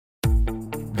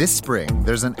This spring,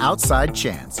 there's an outside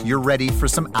chance you're ready for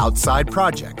some outside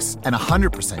projects and a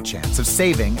 100% chance of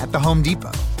saving at the Home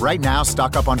Depot. Right now,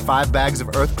 stock up on 5 bags of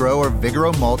EarthGrow or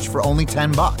Vigoro mulch for only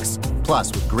 $10.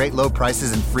 Plus, with great low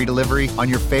prices and free delivery on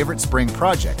your favorite spring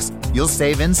projects, you'll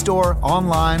save in-store,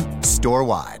 online,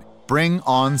 store-wide. Bring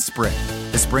on spring.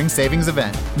 The spring savings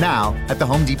event now at the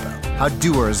Home Depot. How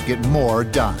doers get more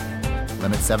done.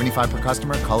 Limit 75 per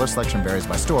customer. Color selection varies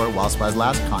by store. While supplies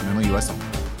last. Continental U.S. only.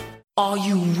 Are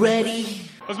you ready?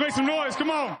 Let's make some noise.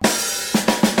 Come on.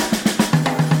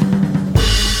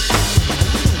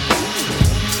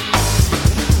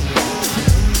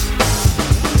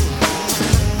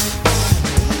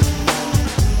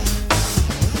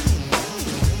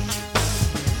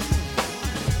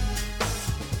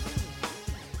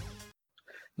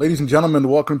 Ladies and gentlemen,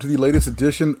 welcome to the latest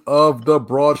edition of the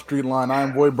Broad Street Line. I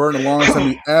am Boyd Burton, alongside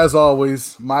me, as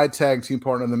always, my tag team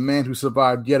partner, the man who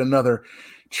survived yet another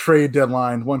trade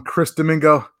deadline, one Chris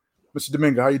Domingo. Mr.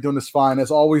 Domingo, how are you doing this fine?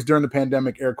 As always, during the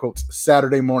pandemic, air quotes,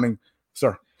 Saturday morning,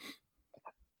 sir.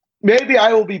 Maybe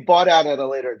I will be bought out at a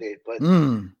later date, but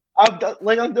I'm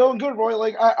doing good, Roy.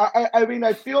 Like I mean,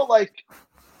 I feel like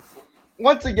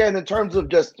once again, in terms of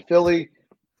just Philly,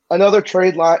 another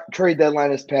trade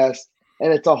deadline has passed.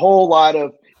 And it's a whole lot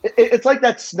of it's like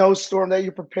that snowstorm that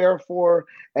you prepare for,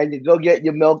 and you go get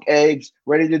your milk, eggs,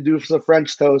 ready to do some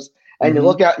French toast, and you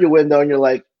look out your window and you're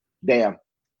like, damn,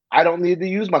 I don't need to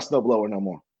use my snowblower no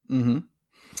more. Mm-hmm.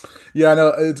 Yeah, I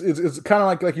know. It's kind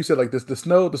of like you said, like this the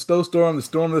snowstorm, the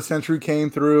storm of the century came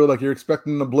through, like you're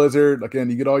expecting a blizzard, like, and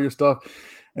you get all your stuff.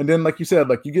 And then, like you said,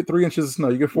 like you get 3 inches of snow,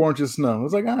 you get 4 inches of snow.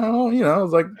 It's like, I don't know,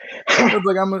 it's like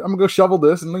I'm gonna go shovel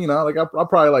this, and like I'll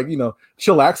probably like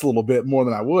chillax a little bit more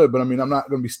than I would, but I mean I'm not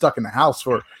gonna be stuck in the house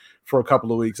for a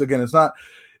couple of weeks. Again, it's not.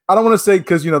 I don't want to say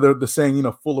because the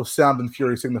saying full of sound and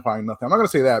fury signifying nothing. I'm not gonna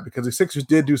say that because the Sixers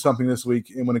did do something this week,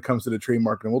 and when it comes to the trade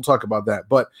market, and we'll talk about that.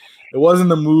 But it wasn't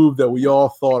the move that we all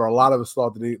thought, or a lot of us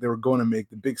thought that they were going to make,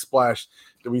 the big splash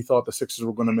that we thought the Sixers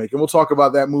were going to make. And we'll talk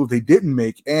about that move they didn't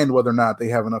make and whether or not they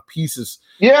have enough pieces.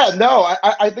 Yeah, no,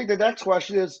 I think the next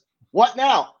question is, what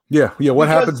now? Yeah, what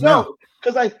happens now?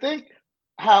 Because I think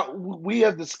how we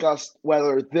have discussed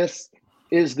whether this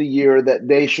is the year that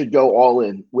they should go all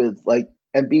in with, like,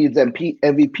 Embiid's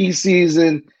MVP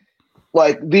season,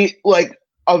 like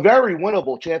a very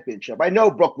winnable championship. I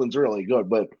know Brooklyn's really good,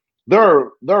 but they're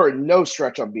in no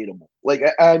stretch unbeatable. Like,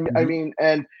 I mean,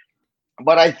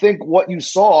 but I think what you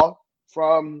saw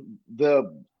from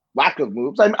the lack of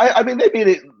moves, I mean,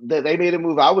 they made a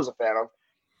move I was a fan of,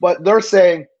 but they're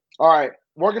saying, all right,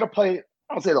 we're going to play,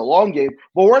 I don't say the long game,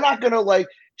 but we're not going to like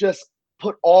just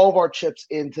put all of our chips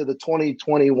into the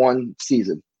 2021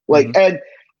 season. Like,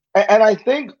 and I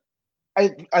think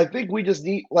we just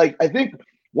need, like, I think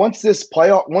once this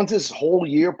whole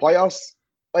year playoffs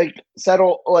like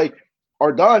settle, like,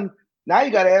 are done, now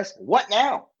you got to ask, what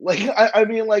now? Like, I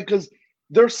mean, like, because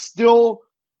there's still,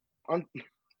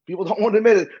 people don't want to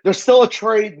admit it, there's still a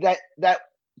trade that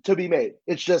to be made.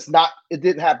 It's just not, it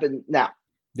didn't happen now.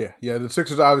 Yeah. The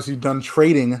Sixers obviously done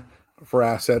trading for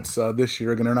assets this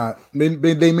year. Again,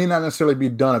 they may not necessarily be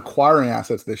done acquiring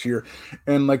assets this year.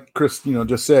 And like Chris,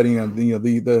 just said,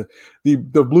 the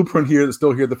blueprint here is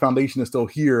still here, the foundation is still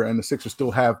here, and the Sixers still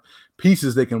have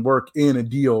pieces they can work in a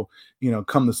deal,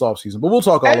 come this offseason. But we'll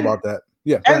talk all about that.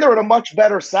 Yeah, and they're in a much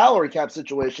better salary cap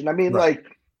situation. I mean, right.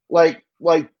 like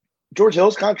George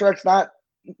Hill's contract's not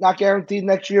guaranteed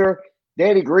next year.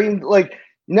 Danny Green, like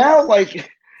now,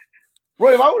 like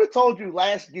Roy, if I would have told you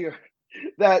last year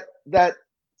that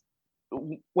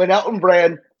when Elton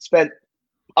Brand spent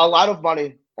a lot of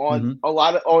money on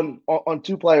on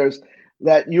 2 players,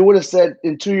 that you would have said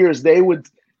in 2 years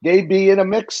they'd be in a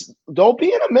mix. They'll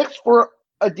be in a mix for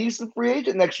a decent free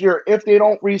agent next year if they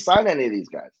don't re-sign any of these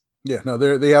guys. Yeah, no,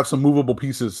 they have some movable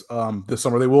pieces this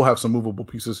summer. They will have some movable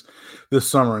pieces this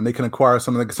summer, and they can acquire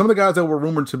some of the guys that were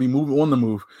rumored to be moving on the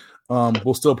move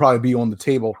will still probably be on the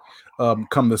table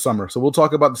come this summer. So we'll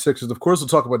talk about the Sixers. Of course, we'll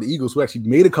talk about the Eagles, who actually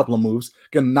made a couple of moves.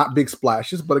 Again, not big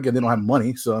splashes, but again, they don't have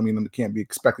money. So, I mean, they can't be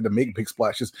expected to make big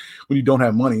splashes when you don't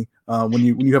have money, when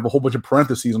you have a whole bunch of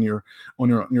parentheses on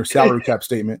your salary cap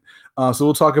statement. So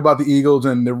we'll talk about the Eagles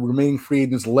and the remaining free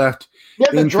agents left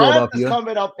in Philadelphia. Is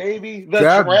coming up, baby. The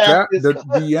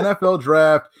NFL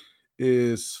draft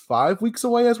is 5 weeks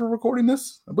away as we're recording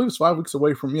this. I believe it's 5 weeks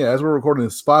away from, as we're recording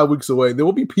this, 5 weeks away. There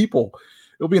will be people.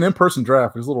 It'll be an in-person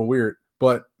draft. It's a little weird,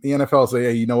 but the NFL say,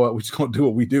 hey, you know what? We're just going to do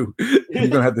what we do. You're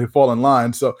going to have to fall in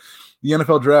line. So the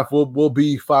NFL draft will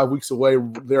be 5 weeks away,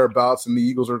 thereabouts, and the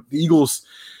Eagles,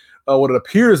 what it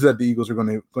appears that the Eagles are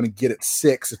going to get at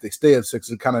 6 if they stay at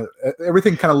 6.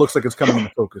 Everything kind of looks like it's coming into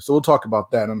focus. So we'll talk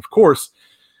about that. And of course,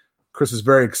 Chris is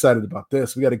very excited about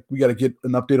this. We got to get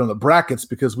an update on the brackets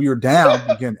because we are down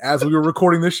again as we were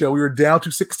recording this show. We were down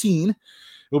to 16.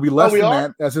 It'll be less than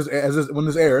that as when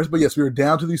this airs. But yes, we were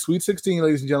down to the Sweet 16,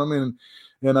 ladies and gentlemen.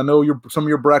 And I know some of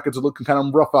your brackets are looking kind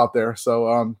of rough out there.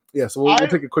 So so we'll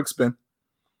take a quick spin.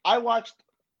 I watched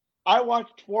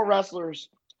 4 wrestlers.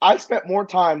 I spent more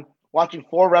time watching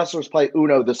 4 wrestlers play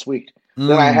Uno this week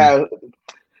than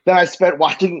I spent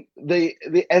watching the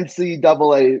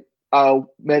NCAA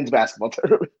men's basketball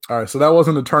tournament. All right, so that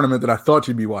wasn't a tournament that I thought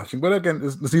you'd be watching, but again,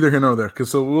 it's neither here nor there.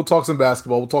 So we'll talk some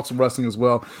basketball, we'll talk some wrestling as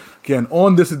well. Again,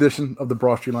 on this edition of the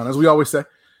Broad Street Line, as we always say,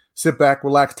 sit back,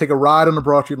 relax, take a ride on the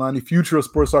Broad Street Line. The future of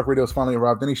Sports Talk Radio has finally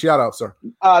arrived. Any shout out, sir?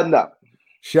 No.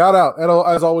 Shout out,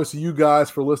 as always, to you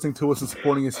guys for listening to us and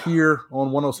supporting us here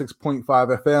on 106.5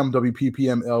 FM,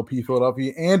 WPPM LP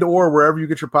Philadelphia, and or wherever you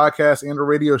get your podcasts and or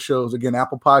radio shows. Again,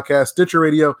 Apple Podcasts, Stitcher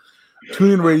Radio,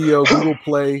 TuneIn Radio, Google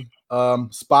Play,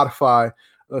 Spotify,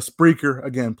 Spreaker.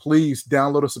 Again, please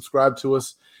download or subscribe to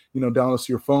us. Download us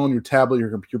to your phone, your tablet, your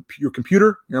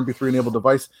computer, your MP3-enabled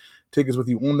device. Take us with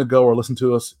you on the go or listen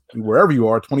to us wherever you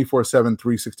are, 24/7,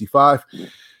 365.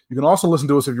 You can also listen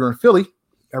to us if you're in Philly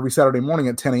every Saturday morning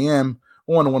at 10 a.m.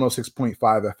 on 106.5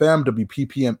 FM,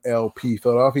 WPPM LP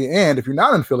Philadelphia. And if you're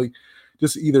not in Philly,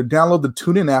 just either download the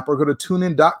TuneIn app or go to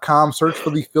tunein.com, search for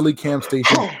the Philly Cam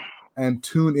station, and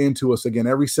tune into us again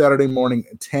every Saturday morning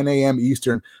at 10 a.m.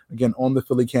 Eastern. Again, on the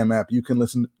Philly Cam app, you can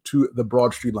listen to the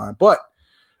Broad Street Line. But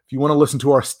if you want to listen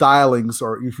to our stylings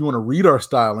or if you want to read our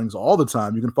stylings all the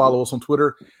time, you can follow us on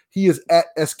Twitter. He is at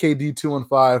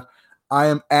SKD215. I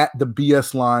am at the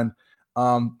BS Line.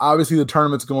 Obviously the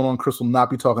tournament's going on. Chris will not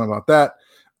be talking about that.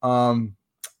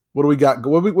 What do we got?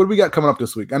 What do we got coming up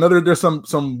this week? I know there's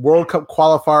some World Cup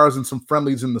qualifiers and some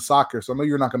friendlies in the soccer, so I know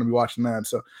you're not going to be watching that.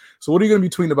 So what are you going to be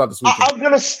tweeting about this week? I'm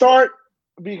going to start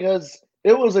because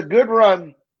it was a good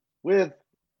run with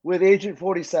Agent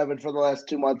 47 for the last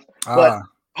 2 months, but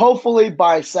hopefully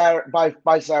by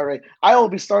Saturday, I will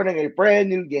be starting a brand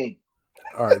new game.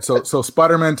 All right, so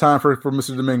Spider-Man time for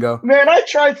Mr. Domingo. Man, I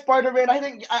tried Spider-Man.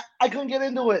 I couldn't get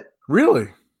into it. Really?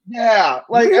 Yeah,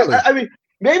 really? I mean,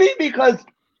 maybe because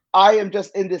I am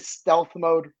just in this stealth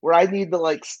mode where I need to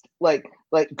like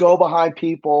go behind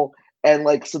people and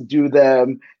like subdue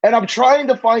them, and I'm trying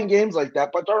to find games like that,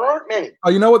 but there aren't many. Oh,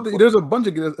 you know what? There's a bunch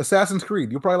of Assassin's Creed.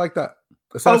 You'll probably like that.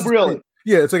 Assassin's really? Creed.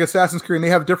 Yeah, it's like Assassin's Creed, and they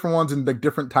have different ones in like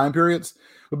different time periods.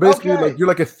 But basically, like you're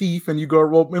like a thief, and you go.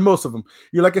 Well, in most of them,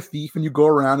 you're like a thief, and you go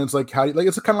around. And it's like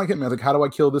it's kind of like Hitman. It's like, how do I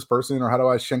kill this person, or how do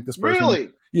I shank this person? Really?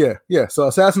 Yeah. So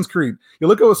Assassin's Creed. You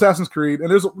look at Assassin's Creed, and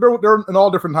they're in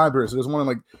all different time periods. So there's one in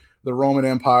like the Roman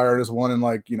Empire. There's one in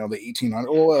like the 1800s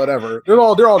or whatever. They're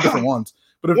all different ones.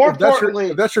 But if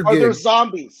that's your are gig, there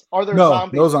zombies? Are there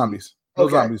zombies? No zombies. No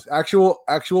zombies.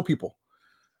 Actual people.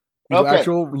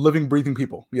 Actual living, breathing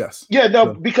people. Yes. Yeah,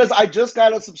 no, because I just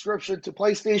got a subscription to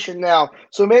PlayStation Now,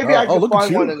 so maybe I can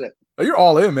find one in it. Oh, you're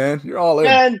all in, man. You're all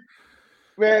in.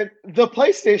 Man, the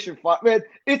PlayStation 5, man,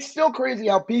 it's still crazy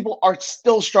how people are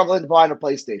still struggling to find a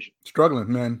PlayStation. Struggling,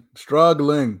 man.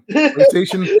 Struggling.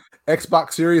 PlayStation,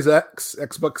 Xbox Series X,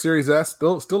 Xbox Series S,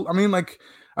 still. I mean, like,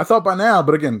 I thought by now,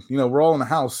 but again, we're all in the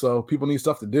house, so people need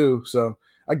stuff to do. So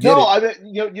I get it. No, I mean,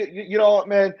 you know what,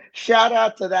 man? Shout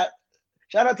out to that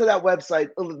website,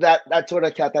 that Twitter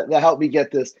account that helped me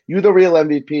get this. You the real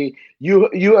MVP.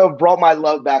 You have brought my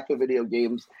love back to video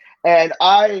games, and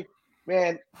I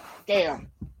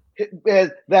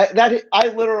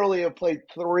literally have played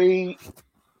 3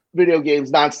 video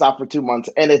games nonstop for 2 months,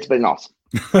 and it's been awesome.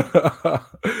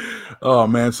 Oh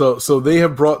man, so they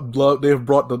have brought love. They have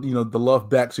brought the love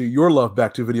back to your love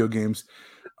back to video games.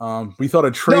 We thought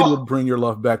a trade would bring your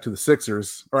love back to the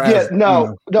Sixers.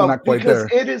 No, not quite because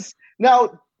there. It is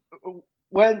now.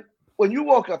 When you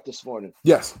woke up this morning,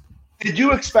 yes, did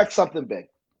you expect something big?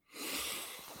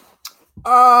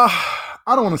 I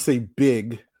don't want to say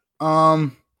big.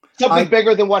 Something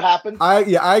bigger than what happened?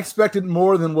 I expected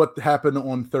more than what happened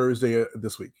on Thursday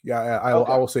this week. Yeah,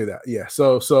 I will say that. Yeah.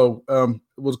 So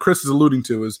what Chris is alluding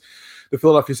to is the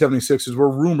Philadelphia 76ers were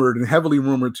rumored and heavily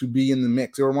rumored to be in the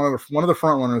mix. They were one of the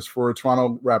front runners for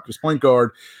Toronto Raptors point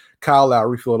guard Kyle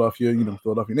Lowry, Philadelphia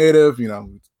native.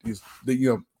 He's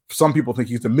some people think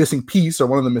he's the missing piece or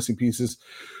one of the missing pieces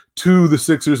to the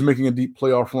Sixers making a deep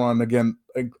playoff run. Again,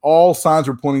 all signs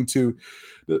were pointing to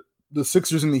the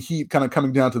Sixers and the Heat kind of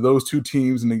coming down to those two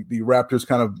teams, and the Raptors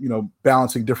kind of,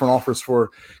 balancing different offers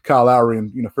for Kyle Lowry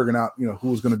and, figuring out, who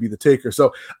was going to be the taker.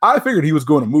 So I figured he was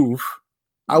going to move.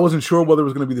 I wasn't sure whether it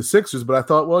was going to be the Sixers, but I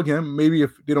thought, well, again, maybe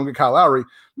if they don't get Kyle Lowry,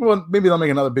 well, maybe they'll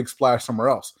make another big splash somewhere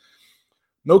else.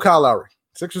 No Kyle Lowry.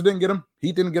 Sixers didn't get him.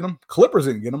 Heat didn't get him. Clippers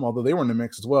didn't get him, although they were in the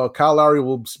mix as well. Kyle Lowry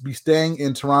will be staying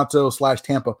in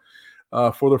Toronto/Tampa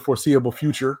for the foreseeable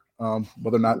future.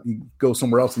 Whether or not he goes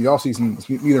somewhere else in the offseason is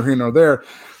neither here nor there.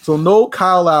 So no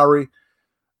Kyle Lowry.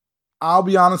 I'll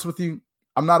be honest with you.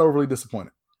 I'm not overly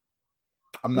disappointed.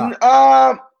 I'm not.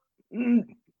 I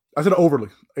said overly.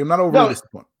 I'm not overly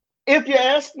disappointed. If you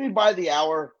ask me by the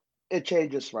hour, it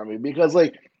changes for me because,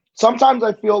 like, sometimes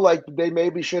I feel like they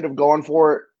maybe should have gone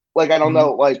for it. Like, I don't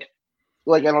know, like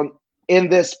I don't in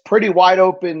this pretty wide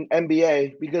open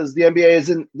NBA because the NBA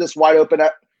isn't this wide open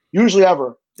usually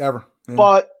ever. Yeah.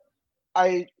 But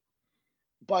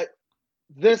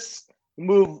this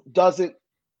move doesn't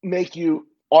make you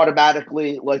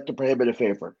automatically like the prohibitive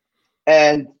favorite.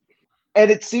 And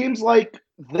it seems like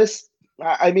this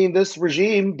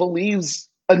regime believes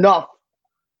enough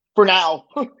for now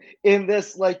in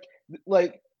this,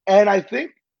 and I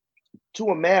think to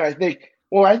a man, I think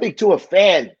to a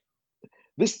fan,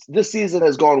 this season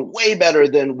has gone way better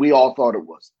than we all thought it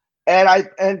was. And I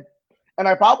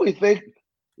probably think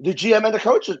the GM and the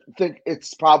coach think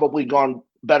it's probably gone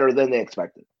better than they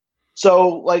expected.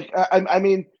 So, I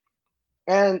mean,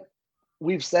 and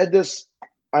we've said this,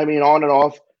 I mean, on and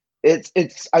off. I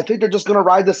think they're just going to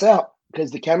ride this out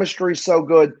because the chemistry is so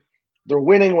good. They're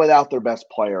winning without their best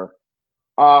player.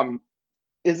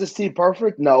 Is this team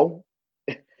perfect? No.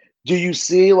 Do you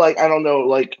see, I don't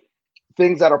know,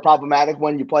 things that are problematic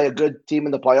when you play a good team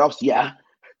in the playoffs? Yeah.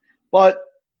 But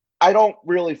I don't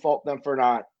really fault them for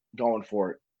not going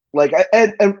for it.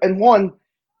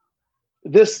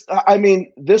 This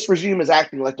regime is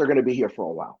acting like they're going to be here for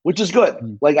a while, which is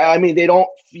good. They don't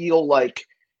feel like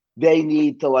they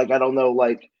need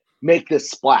to, make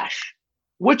this splash,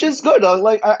 which is good.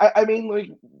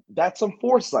 That's some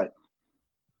foresight.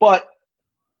 But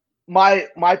my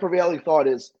prevailing thought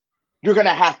is you're going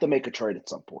to have to make a trade at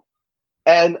some point.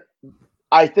 And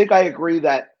I think I agree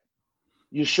that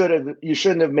you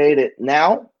shouldn't have made it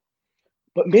now,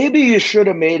 but maybe you should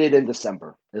have made it in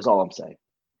December is all I'm saying.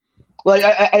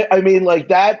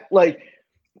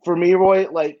 For me,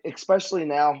 Roy, especially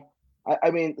now,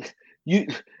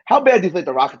 how bad do you think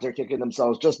the Rockets are kicking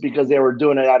themselves just because they were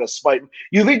doing it out of spite?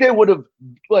 You think they would have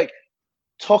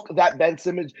took that Ben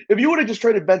Simmons if you would have just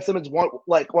traded Ben Simmons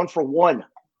one for one?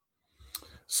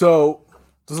 So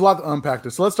there's a lot to unpack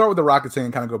this. So let's start with the Rockets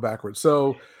and kind of go backwards.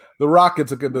 So the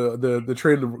Rockets, the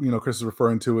trade Chris is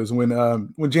referring to is when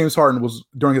James Harden was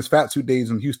during his fat suit days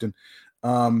in Houston.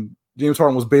 James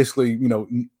Harden was basically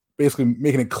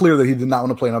making it clear that he did not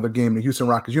want to play another game in the Houston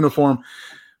Rockets uniform.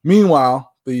 Meanwhile,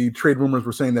 the trade rumors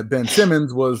were saying that Ben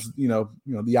Simmons was,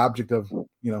 the object of,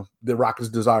 the Rockets'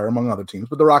 desire among other teams,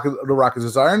 but the Rockets'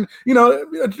 desire,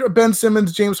 and Ben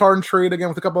Simmons, James Harden trade again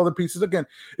with a couple other pieces. Again,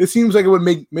 it seems like it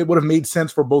would have made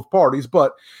sense for both parties,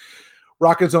 but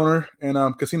Rockets owner and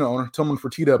casino owner Tillman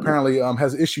Fertitta apparently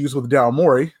has issues with Daryl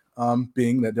Morey,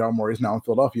 being that Daryl Morey is now in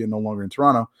Philadelphia, no longer in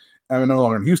Toronto, and no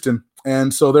longer in Houston,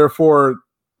 and so therefore.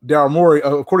 Daryl Morey,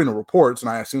 according to reports, and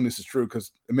I assume this is true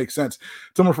because it makes sense,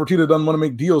 Tillman Fertitta doesn't want to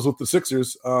make deals with the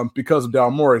Sixers because of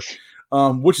Daryl Morey,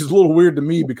 which is a little weird to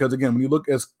me because, again, when you look,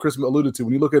 as Chris alluded to,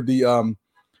 when you look at the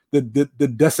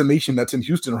decimation that's in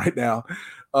Houston right now,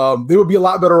 they would be a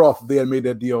lot better off if they had made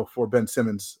that deal for Ben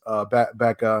Simmons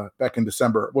back in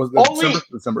December. Was that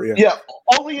December? Yeah. Yeah,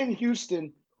 only in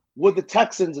Houston would the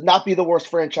Texans not be the worst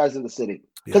franchise in the city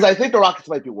because I think the Rockets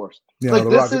might be worse.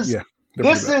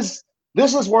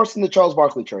 This is worse than the Charles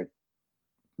Barkley trade.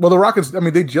 Well, the Rockets,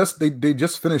 they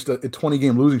just finished a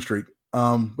 20-game losing streak,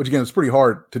 which again is pretty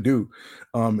hard to do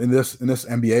in this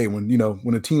NBA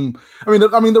when a team.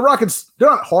 The Rockets, they're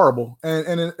not horrible,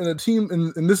 and in a team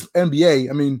in this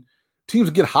NBA, teams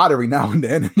get hot every now and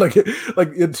then. like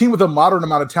a team with a moderate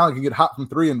amount of talent can get hot from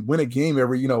three and win a game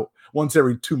once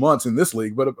every 2 months in this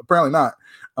league, but apparently not.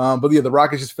 But the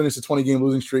Rockets just finished a 20-game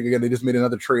losing streak. Again, they just made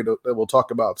another trade that we'll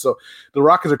talk about. So the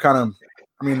Rockets are kind of,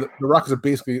 the Rockets are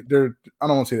basically, I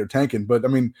don't want to say they're tanking, but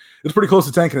it's pretty close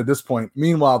to tanking at this point.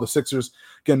 Meanwhile, the Sixers,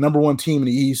 again, number one team in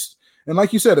the East. And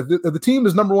like you said, if the team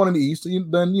is number one in the East,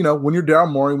 then, when you're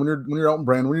Daryl Morey, when you're Elton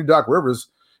Brand, when you're Doc Rivers,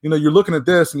 you're looking at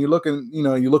this and you look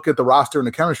at the roster and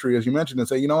the chemistry, as you mentioned, and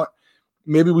say, you know what,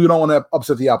 maybe we don't want to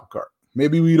upset the apple cart.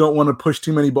 Maybe we don't want to push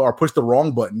too many or push the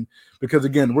wrong button because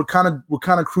again, we're kind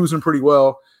of cruising pretty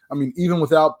well. Even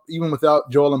without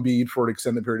Joel Embiid for an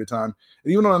extended period of time,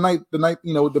 and even on the night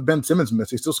with the Ben Simmons miss,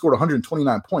 they still scored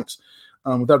 129 points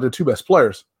without their two best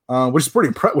players, which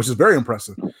is very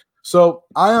impressive. So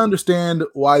I understand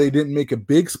why they didn't make a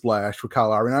big splash for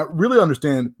Kyle Lowry, and I really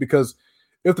understand because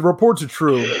if the reports are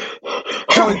true,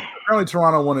 apparently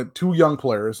Toronto wanted two young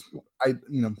players.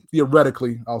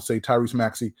 Theoretically, I'll say Tyrese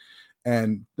Maxey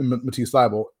and Matisse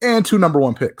Thybulle and 2 number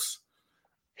 1 picks.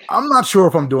 I'm not sure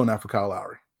if I'm doing that for Kyle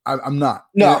Lowry. I'm not.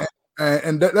 No,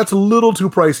 and that's a little too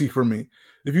pricey for me.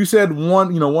 If you said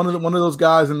one of those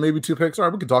guys and maybe 2 picks, all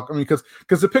right, we could talk. I mean,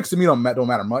 because the picks to me don't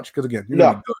matter much. Because again, you're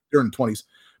in the 20s.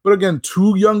 But again,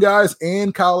 2 young guys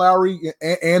and Kyle Lowry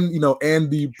and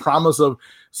the promise of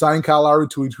signing Kyle Lowry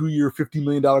to a 2-year, $50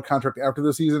 million contract after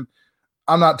the season,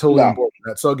 I'm not totally on board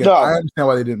with that. So again, I understand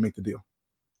why they didn't make the deal.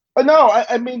 No,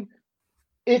 I mean,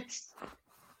 it's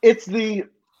the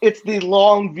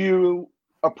long view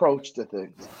approach to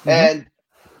things,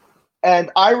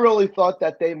 and I really thought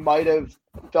that they might have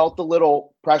felt a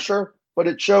little pressure, but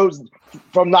it shows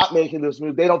from not making this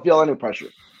move, they don't feel any pressure.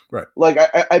 Right. Like,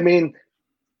 I mean,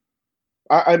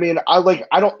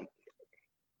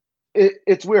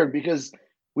 it's weird because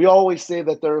we always say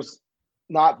that there's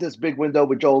not this big window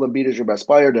with Joel Embiid as your best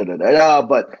player,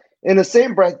 but in the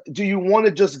same breath, do you want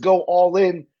to just go all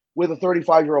in with a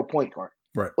 35-year-old point guard?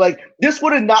 Right. Like, this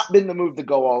would have not been the move to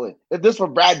go all in. If this were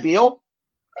Brad Beal,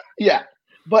 yeah.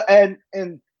 But and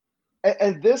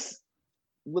this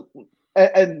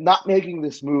and not making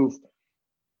this move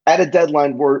at a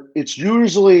deadline where it's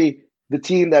usually the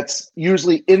team that's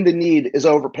usually in the need is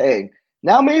overpaying.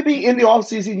 Now maybe in the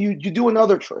offseason you do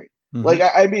another trade. Like,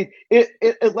 I mean,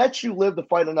 it lets you live to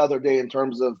fight another day in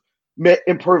terms of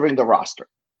improving the roster.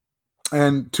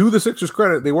 And to the Sixers'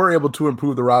 credit, they were able to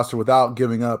improve the roster without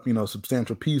giving up, a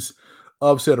substantial piece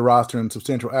of said roster and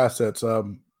substantial assets.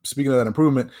 Speaking of that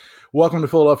improvement, welcome to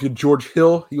Philadelphia, George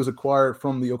Hill. He was acquired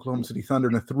from the Oklahoma City Thunder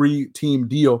in a 3-team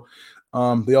deal.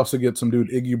 They also get some dude,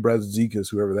 Iggy Brazdeikis,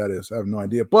 whoever that is. I have no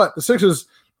idea. But the Sixers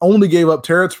only gave up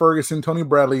Terrence Ferguson, Tony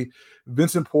Bradley,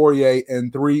 Vincent Poirier,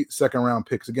 and 3 second-round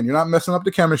picks. Again, you're not messing up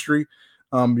the chemistry.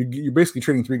 You're basically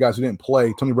trading 3 guys who didn't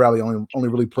play. Tony Bradley only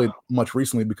really played much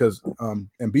recently because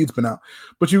Embiid's been out.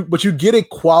 But you get a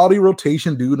quality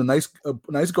rotation dude, a nice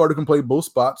guard who can play both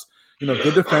spots.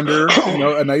 Good defender.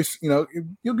 A nice. He'll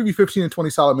give you 15 and 20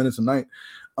 solid minutes a night.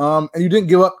 And you didn't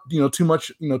give up too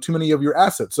much. Too many of your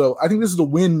assets. So I think this is a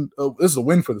win. This is a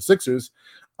win for the Sixers.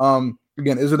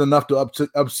 Again, is it enough to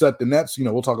upset the Nets?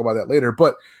 We'll talk about that later.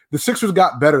 But the Sixers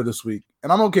got better this week,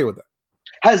 and I'm okay with that.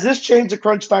 Has this changed the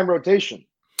crunch time rotation?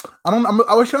 I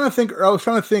was trying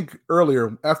to think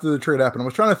earlier after the trade happened. I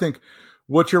was trying to think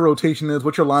what your rotation is,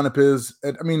 what your lineup is.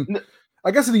 And, I mean,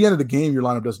 I guess at the end of the game, your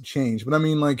lineup doesn't change. But I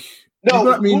mean, like,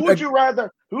 no. Who would you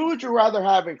rather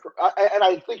have? And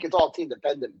I think it's all team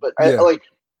dependent. But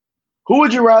who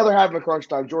would you rather have in crunch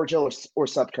time, George Hill or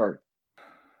Seth Curry?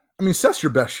 I mean, Seth's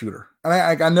your best shooter,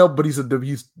 and I know, but he's a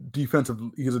defensive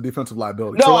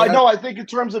liability. No, so I know. I think in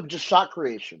terms of just shot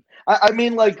creation, I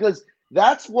mean, like, because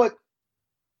that's what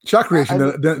shot creation.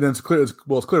 Then it's clear. It's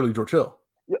clearly George Hill.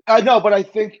 I know, but I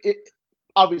think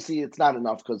obviously it's not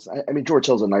enough because I mean George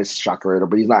Hill's a nice shot creator,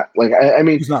 but he's not like I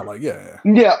mean he's not like yeah.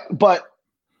 But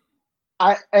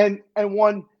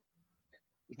one.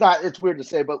 It's weird to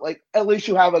say, but like at least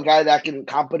you have a guy that can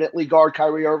competently guard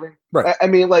Kyrie Irving. Right. I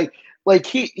mean, like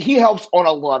he helps on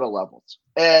a lot of levels.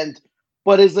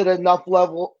 But is it enough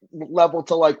level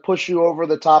to like push you over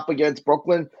the top against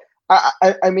Brooklyn?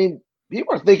 I mean,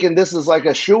 people are thinking this is like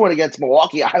a shoo-in against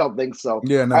Milwaukee. I don't think so.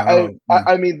 Yeah, no.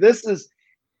 I mean, this is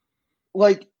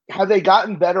like, have they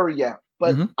gotten better yet?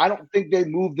 But I don't think they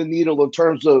moved the needle in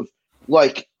terms of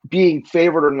like being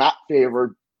favored or not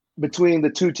favored between the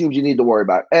 2 teams you need to worry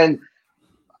about. And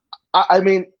I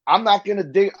mean, I'm not gonna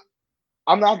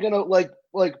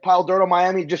like pile dirt on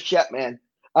Miami just yet, man.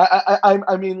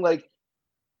 I mean, like,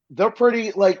 they're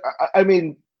pretty, like, I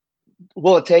mean,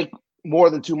 will it take more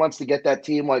than 2 months to get that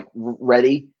team like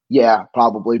ready? Yeah,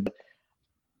 probably. But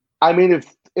I mean,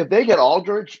 if they get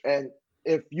Aldridge and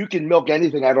if you can milk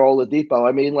anything out of Oladipo,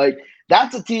 I mean, like,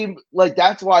 that's a team, like,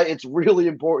 that's why it's really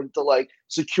important to like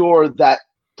secure that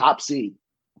top seed.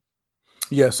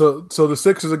 Yeah, so the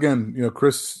Sixers, again,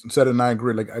 Chris said it and I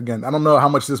agree. Like, again, I don't know how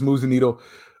much this moves the needle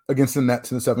against the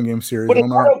Nets in the 7-game series. But it's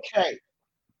not okay.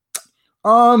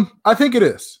 I think it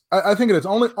is. I think it is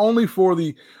only for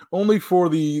the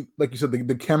like you said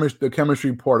the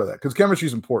chemistry part of that, because chemistry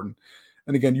is important.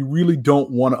 And again, you really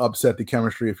don't want to upset the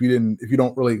chemistry if you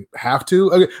don't really have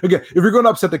to. Again, if you're going to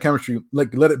upset the chemistry,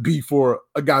 like, let it be for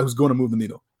a guy who's going to move the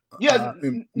needle. Yeah,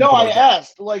 I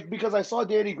asked like because I saw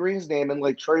Danny Green's name in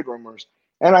like trade rumors,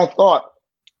 and I thought,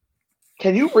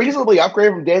 can you reasonably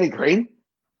upgrade from Danny Green?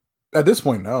 At this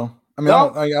point, no. I mean,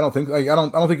 no. I don't think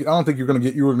you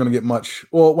were gonna get much.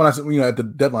 Well, when I said at the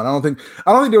deadline, I don't think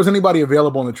there was anybody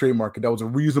available on the trade market that was a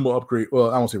reasonable upgrade.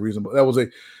 Well, I won't say reasonable. That was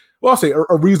I'll say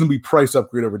a reasonably priced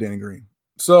upgrade over Danny Green.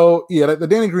 So yeah, the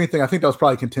Danny Green thing, I think that was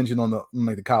probably contingent on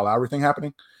the Kyle Lowry thing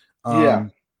happening.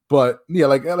 But yeah,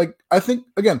 like I think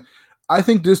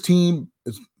this team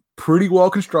is pretty well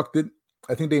constructed.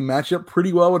 I think they match up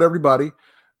pretty well with everybody.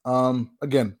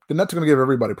 Again, the Nets are going to give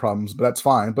everybody problems, but that's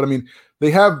fine. But I mean,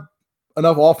 they have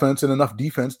enough offense and enough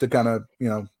defense to kind of,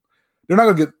 they're not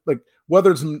going to get like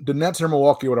whether it's the Nets or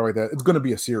Milwaukee or whatever like that. It's going to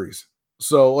be a series.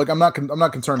 So like I'm not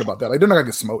concerned about that. Like they're not going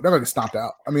to get smoked. They're going to get stomped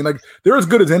out. I mean, like they're as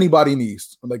good as anybody in the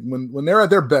East. Like when they're at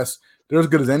their best, they're as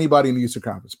good as anybody in the Eastern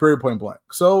Conference. Period. Point blank.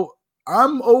 So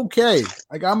I'm okay.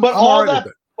 Like I'm all right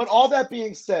with it. But all that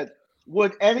being said,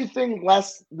 would anything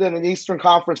less than an Eastern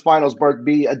Conference Finals berth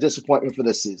be a disappointment for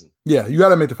this season? Yeah, you got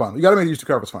to make the finals. You got to make the Eastern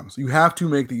Conference Finals. You have to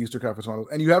make the Eastern Conference Finals,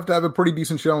 and you have to have a pretty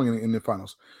decent showing in the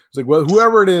finals. It's like, well,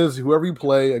 whoever it is, whoever you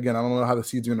play. Again, I don't know how the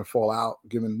seeds are going to fall out,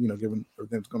 given everything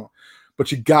that's going on.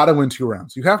 But you got to win 2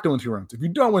 rounds. You have to win 2 rounds. If you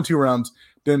don't win 2 rounds,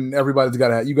 then everybody's got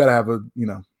to have. You got to have you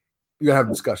got to have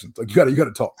discussions. Like you got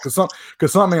to talk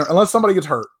because something unless somebody gets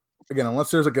hurt again,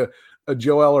 unless there's like a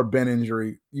Joel or Ben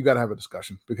injury, you got to have a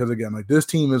discussion because again, like this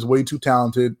team is way too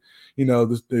talented.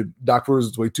 The Doc Rivers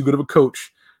is way too good of a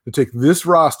coach to take this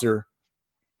roster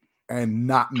and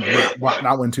not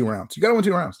win 2 rounds. You got to win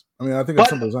 2 rounds. I mean, I think that's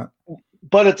simple as that.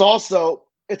 But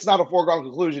it's not a foregone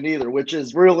conclusion either, which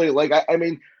is really like I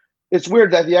mean, it's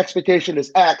weird that the expectation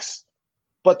is X,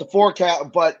 but the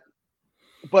forecast, but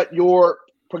your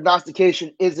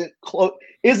prognostication isn't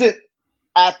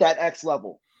at that X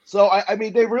level. So I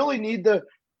mean, they really need to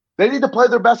play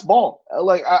their best ball.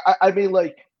 Like I mean,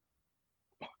 like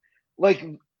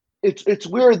it's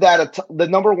weird that the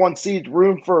number 1 seed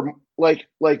room for like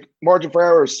margin for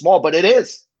error is small, but it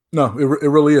is. No, it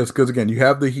really is because again, you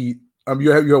have the Heat.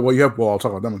 You have I'll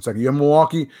talk about them in a second. You have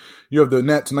Milwaukee, you have the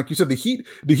Nets, and like you said, the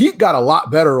Heat got a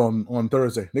lot better on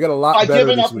Thursday. They got a lot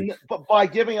better this week. By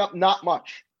giving up not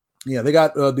much. Yeah, they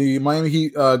got the Miami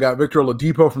Heat got Victor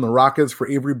Oladipo from the Rockets for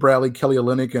Avery Bradley, Kelly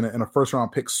Olynyk, and a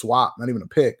first-round pick swap, not even a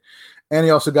pick. And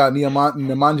he also got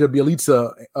Nemanja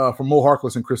Bjelica from Mo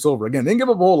Harkless and Chris Silver. Again, they didn't give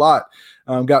up a whole lot.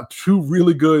 Got 2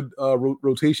 really good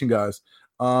rotation guys.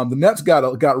 The Nets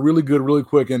got really good really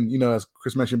quick, and as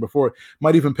Chris mentioned before,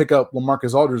 might even pick up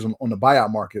LaMarcus Aldridge on the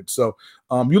buyout market. So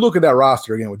you look at that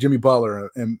roster again with Jimmy Butler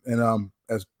and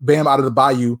as Bam out of the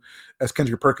Bayou, as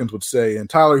Kendrick Perkins would say, and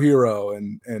Tyler Hero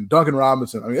and Duncan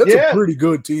Robinson. I mean, that's a pretty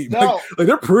good team. No. Like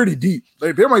they're pretty deep.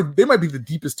 Like they might be the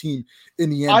deepest team in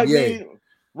the NBA. I mean,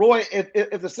 Roy,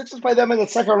 if the Sixers play them in the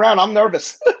second round, I'm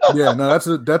nervous. Yeah, no, that's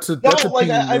a like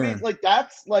team, I mean, like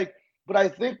that's like, but I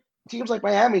think teams like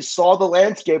Miami saw the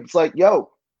landscape. It's like,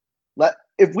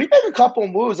 if we make a couple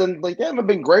moves, and like they haven't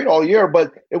been great all year,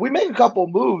 but if we make a couple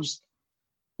moves,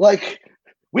 like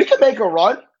we can make a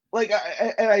run. Like,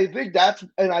 I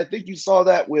think you saw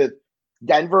that with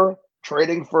Denver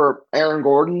trading for Aaron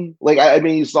Gordon. Like, I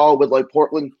mean, you saw it with like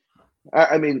Portland.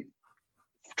 I mean,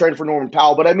 trading for Norman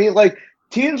Powell. But I mean, like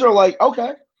teams are like,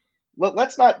 okay,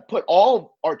 let's not put all of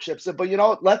our chips in, but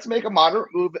let's make a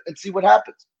moderate move and see what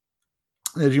happens.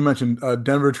 As you mentioned,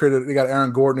 Denver traded. They got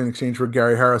Aaron Gordon in exchange for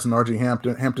Gary Harris and R.J.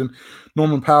 Hampton.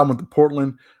 Norman Powell went to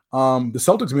Portland. The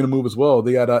Celtics made a move as well.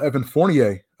 They had Evan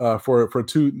Fournier for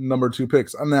 2 number 2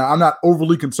 picks. I'm not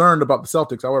overly concerned about the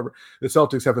Celtics. However, the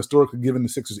Celtics have historically given the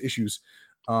Sixers issues,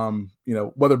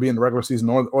 whether it be in the regular season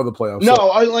or the playoffs. No,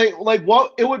 so,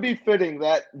 it would be fitting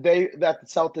that the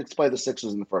Celtics play the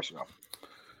Sixers in the first round.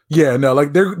 Yeah, no,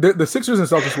 like the Sixers and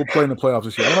Celtics will play in the playoffs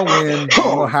this year. I don't know when, I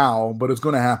don't know how, but it's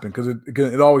going to happen because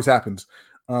it always happens.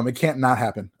 It can't not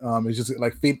happen. It's just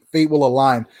like fate will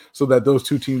align so that those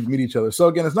 2 teams meet each other. So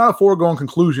again, it's not a foregone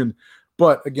conclusion,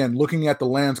 but again, looking at the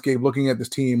landscape, looking at this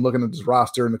team, looking at this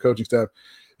roster and the coaching staff,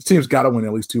 this team's got to win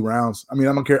at least 2 rounds. I mean,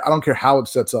 I don't care how it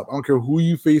sets up. I don't care who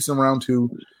you face in round 2.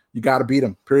 You got to beat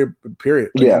them. Period. Like,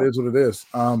 yeah, it is what it is.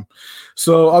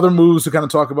 So other moves to kind of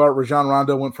talk about: Rajon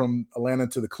Rondo went from Atlanta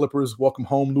to the Clippers. Welcome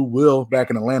home, Lou Will, back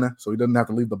in Atlanta, so he doesn't have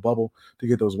to leave the bubble to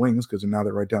get those wings because now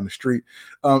they're right down the street.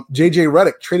 JJ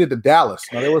Redick traded to Dallas.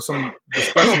 Now there was some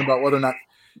discussion about whether or not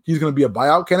he's going to be a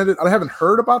buyout candidate. I haven't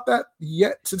heard about that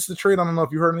yet since the trade. I don't know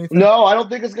if you heard anything. No, I don't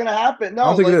think it's going to happen. No, I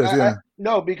don't think it is. Yeah.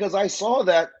 No, because I saw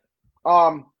that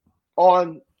on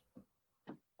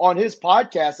his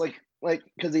podcast, like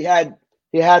because he had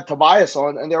Tobias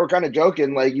on, and they were kind of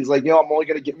joking. Like he's like, I'm only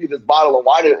going to give you this bottle of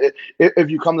wine if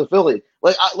you come to Philly.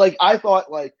 I thought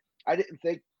I didn't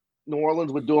think New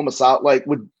Orleans would do him a solid.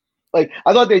 I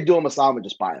thought they'd do him a solid and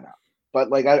just buy him out.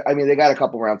 But I mean, they got a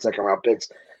couple second round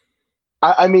picks.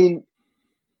 I mean,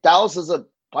 Dallas is a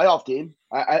playoff team.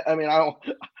 I mean,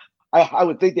 I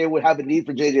would think they would have a need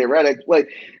for JJ Redick.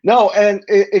 No, and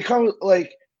it comes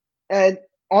and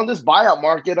on this buyout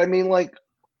market, I mean,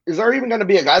 is there even going to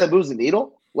be a guy that moves the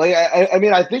needle? I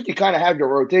mean, I think you kind of have your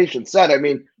rotation set. I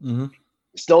mean,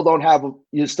 still don't have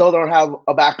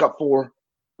a backup 4,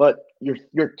 but you're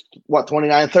what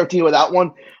 29-13 without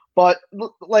one. But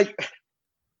like,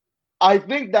 I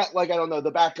think that, like, I don't know,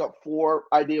 the backup 4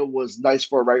 idea was nice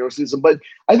for a regular season, but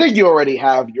I think you already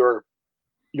have your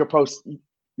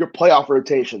playoff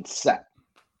rotation set.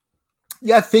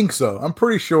 Yeah, I think so. I'm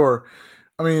pretty sure.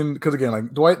 I mean, because again,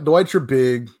 like Dwight's your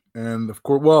big, and of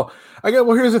course, well,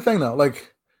 here's the thing though.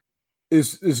 Like,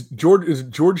 is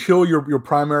George Hill your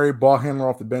primary ball handler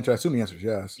off the bench? I assume the answer is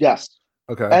yes. Yes.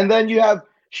 Okay. And then you have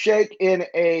Shake in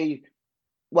a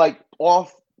a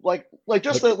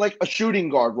shooting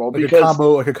guard role, like because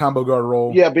a combo guard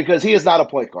role. Yeah, because he is not a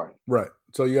point guard. Right.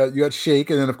 So you got Shake,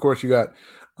 and then of course you got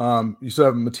you still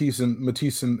have Matisse and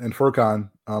Furkan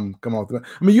come off the bench.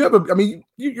 I mean,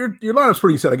 your lineup's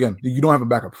pretty set. Again, you don't have a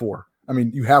backup 4. I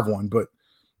mean, you have one, but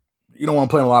you don't want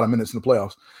to play a lot of minutes in the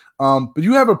playoffs. But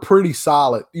you have a pretty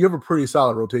solid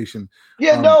rotation.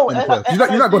 Yeah, you're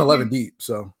not going 11 deep.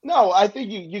 So no, I think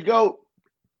you go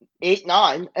 8,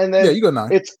 9, and then you go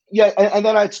 9. And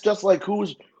then it's just like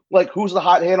who's the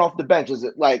hot hand off the bench? Is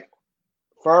it like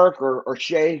Furk or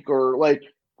Shake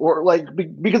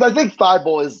because I think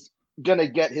Thibault is gonna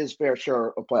get his fair share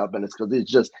of playoff minutes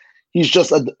because he's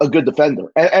just a good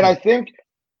defender, and I think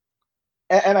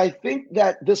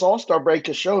that this All-Star break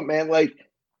has shown, man, like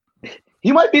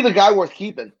he might be the guy worth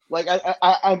keeping. Like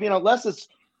I mean, unless it's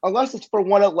for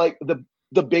one of like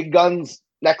the big guns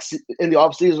next in the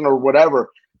offseason or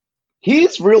whatever,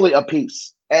 he's really a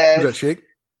piece. And is that Shake?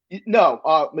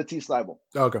 No, Matisse Thybulle.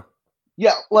 Oh, okay.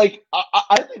 Yeah, like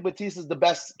I think Matisse is the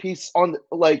best piece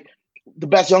the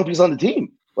best young piece on the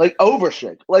team, like over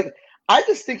Shake. Like I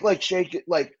just think like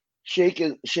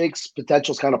Shake's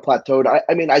potential's kind of plateaued.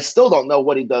 I mean, I still don't know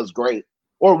what he does great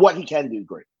or what he can do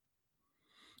great.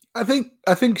 I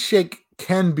think Shake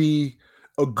can be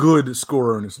a good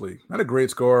scorer in this league. Not a great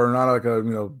scorer, not like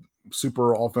a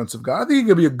super offensive guy. I think he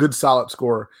could be a good solid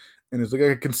scorer, and it's like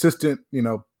a consistent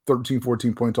 13,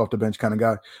 14 points off the bench kind of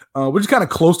guy, which is kind of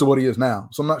close to what he is now.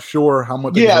 So I'm not sure how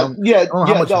much how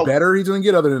much better he's going to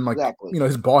get, other than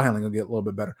his ball handling will get a little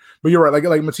bit better. But you're right,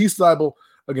 like Matisse Thybulle,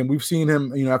 again, we've seen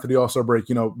him, after the All-Star break,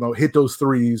 hit those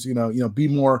threes, be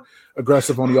more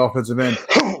aggressive on the offensive end.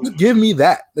 Just give me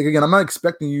that. Like, again, I'm not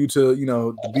expecting you to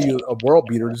to be a world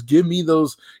beater. Just give me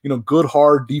those, good,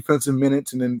 hard defensive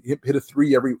minutes, and then hit a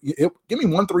three give me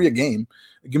 1 3 a game.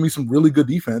 Give me some really good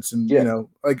defense. And,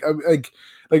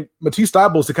 like Matisse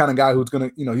Thybulle is the kind of guy who's going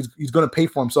to, he's going to pay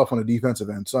for himself on the defensive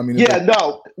end. So, I mean,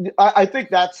 I think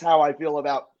that's how I feel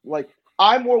about, like,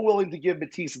 I'm more willing to give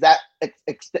Matisse that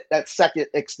second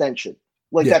extension,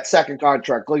 that second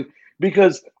contract,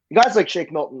 because guys like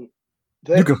Shake Milton,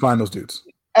 you can find those dudes,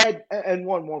 and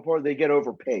one more important, they get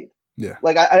overpaid. Yeah,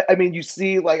 like I mean, you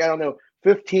see, like, I don't know,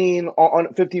 15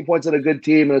 points on a good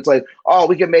team, and it's like, oh,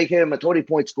 we can make him a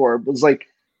 20-point scorer. But it's like,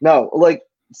 no, like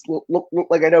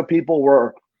I know people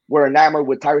were enamored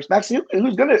with Tyrese Maxey,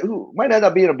 who might end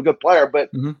up being a good player, but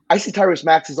I see Tyrese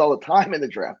Maxey's all the time in the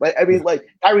draft. Like, I mean, like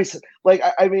Tyrese, look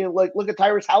at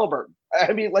Tyrese Halliburton.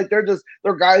 I mean, like they're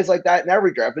guys like that in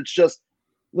every draft. It's just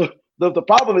the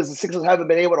problem is the Sixers haven't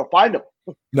been able to find them.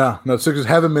 No, Sixers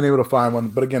haven't been able to find one.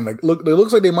 But again, it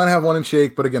looks like they might have one in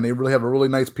Shake, but again, they really have a really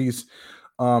nice piece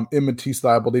in Matisse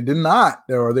Thybulle. They did not,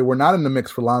 or they were not in the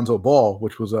mix for Lonzo Ball,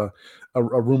 which was a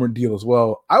rumored deal as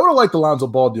well. I would have liked the Lonzo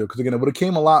Ball deal because, again, it would have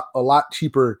came a lot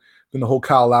cheaper than the whole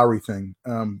Kyle Lowry thing.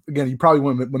 Again, you probably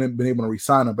wouldn't have been able to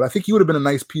re-sign him, but I think he would have been a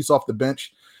nice piece off the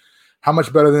bench. How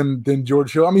much better than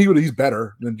George Hill? I mean, he's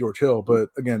better than George Hill, but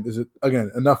again, is it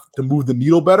enough to move the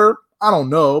needle better? I don't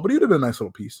know, but he would have been a nice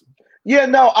little piece. Yeah,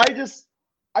 no, I just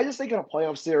think in a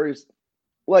playoff series,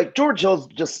 like George Hill's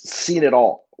just seen it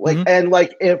all. Like, and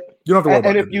like if you don't have to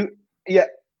worry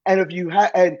about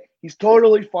and he's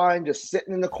totally fine just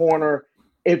sitting in the corner.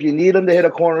 If you need him to hit a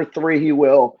corner 3, he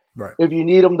will. Right. If you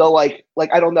need him to like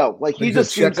I don't know, like he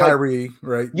just seems like Kyrie,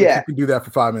 right? Yeah, like he can do that for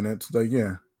 5 minutes. Like,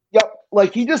 yeah. Yep.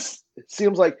 Like he just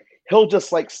seems like he'll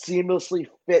just like seamlessly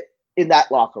fit in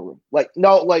that locker room. Like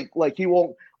no, like he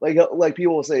won't like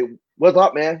people will say, "What's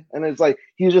up, man?" And it's like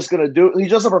he's just gonna do. He's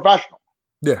just a professional.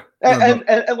 Yeah. And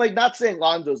like not saying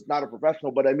Lonzo's not a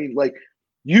professional, but I mean like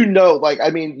like I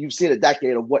mean you've seen a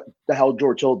decade of what the hell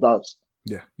George Hill does.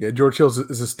 Yeah. George Hill is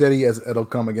as steady as it'll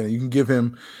come. Again, you can give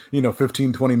him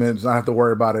 15, 20 minutes, not have to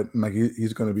worry about it, and like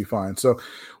he's going to be fine. So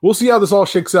we'll see how this all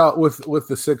shakes out with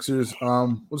the Sixers.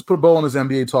 Let's put a bow on this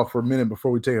NBA talk for a minute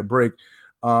before we take a break.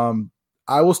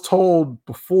 I was told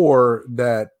before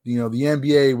that the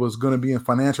NBA was going to be in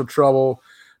financial trouble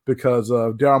because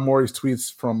of Daryl Morey's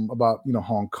tweets from about,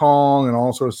 Hong Kong and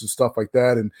all sorts of stuff like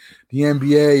that. And the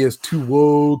NBA is too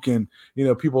woke and,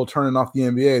 people are turning off the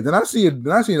NBA. Then I see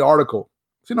an article.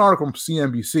 I see an article from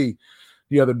CNBC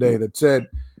the other day that said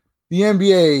the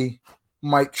NBA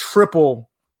might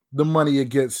triple the money it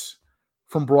gets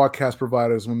from broadcast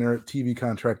providers when their TV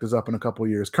contract is up in a couple of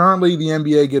years. Currently, the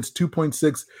NBA gets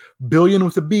 $2.6 billion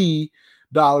with a B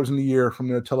dollars in a year from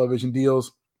their television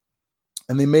deals.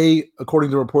 And they may,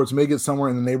 according to reports, may get somewhere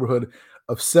in the neighborhood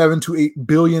of $7 to $8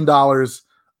 billion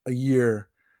a year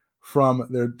from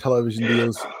their television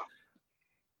deals.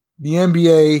 The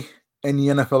NBA and the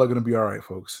NFL are going to be all right,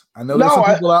 folks. I know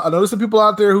there's some people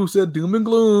out there who said doom and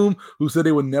gloom, who said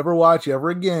they would never watch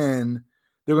ever again.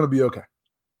 They're going to be okay.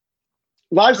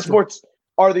 Live sports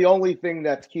are the only thing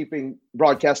that's keeping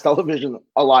broadcast television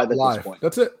alive at this point.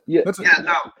 That's it. Yeah, that's it.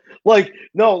 I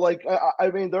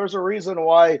mean, there's a reason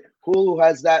why Hulu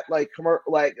has that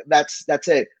that's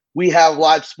it. We have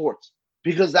live sports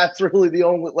because that's really the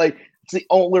only it's the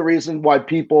only reason why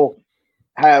people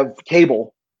have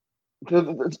cable.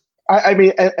 I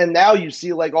mean, and now you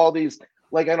see all these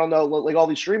all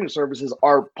these streaming services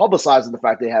are publicizing the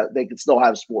fact they can still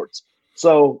have sports.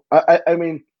 So I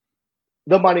mean,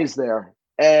 the money's there,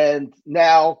 and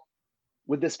now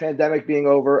with this pandemic being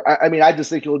over, I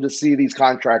just think you'll just see these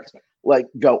contracts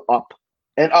go up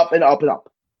and up and up and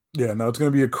up. Yeah, no, it's going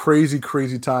to be a crazy,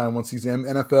 crazy time once these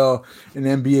NFL and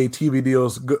NBA TV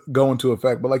deals go into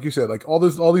effect. But like you said, all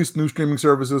these new streaming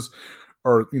services,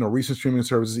 or recent streaming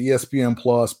services, ESPN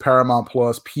Plus, Paramount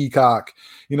Plus, Peacock,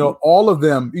 all of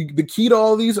them. The key to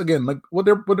all these, again, what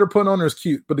they're putting on there is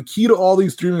cute, but the key to all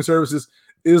these streaming services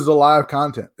is the live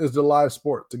content, is the live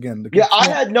sports. Again, I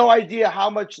had no idea how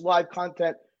much live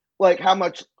content was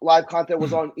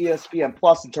on ESPN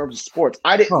Plus in terms of sports.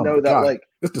 I didn't know that. God.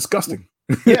 It's disgusting.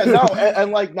 Yeah, no,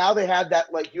 and now they had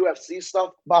that UFC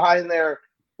stuff behind there.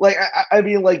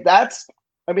 That's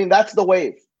the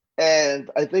wave,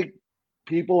 and I think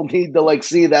people need to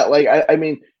see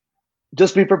that.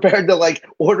 Just be prepared to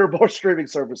order more streaming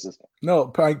services. No,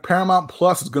 Paramount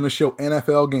Plus is going to show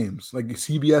NFL games,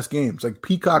 CBS games.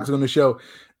 Peacock's going to show,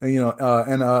 and going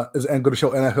to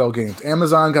show NFL games.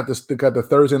 Amazon got the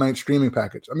Thursday night streaming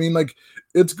package.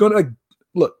 It's going to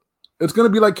look. It's going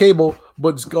to be like cable,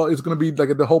 but it's going to be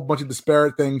a whole bunch of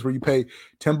disparate things where you pay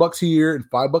 $10 here and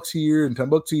 $5 here and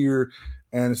 $10 here,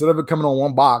 and instead of it coming on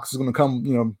one box, it's going to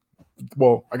come,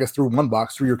 I guess through one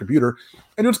box through your computer,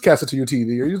 and you just cast it to your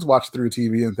TV, or you just watch it through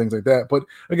your TV and things like that. But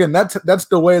again, that's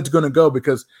the way it's going to go,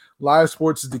 because live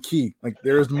sports is the key.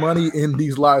 There is money in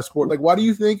these live sports. Why do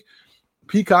you think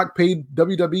Peacock paid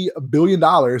WWE $1 billion,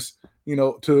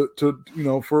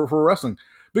 for wrestling?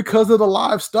 Because of the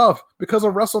live stuff, because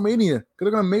of WrestleMania, because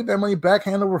they're going to make that money back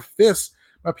hand over fist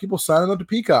by people signing up to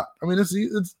Peacock.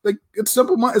 It's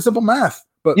simple math.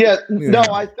 But no,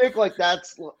 I think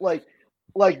that's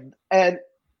and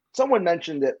someone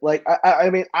mentioned it.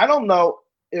 I don't know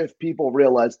if people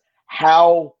realize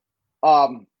how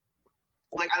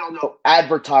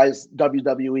advertised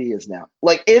WWE is now.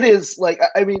 It is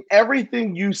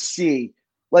everything you see,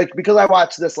 because I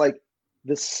watch this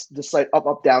this site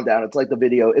up down. It's the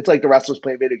video. It's the wrestlers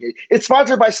playing video game. It's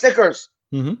sponsored by Snickers.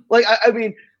 Mm-hmm.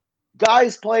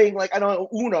 Guys playing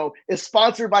Uno is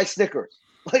sponsored by Snickers.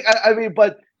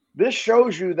 But this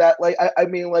shows you that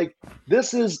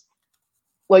this is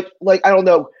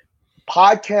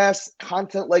podcast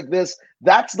content like this.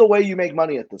 That's the way you make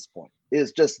money at this point,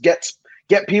 is just get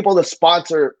people to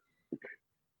sponsor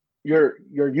your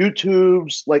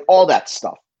YouTubes, all that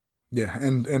stuff. Yeah,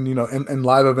 and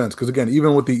live events, because again,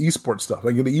 even with the esports stuff, the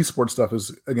esports stuff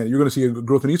is, again, you're going to see a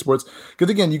growth in esports, because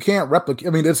again, you can't replicate.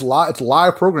 It's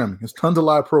live programming. It's tons of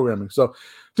live programming. So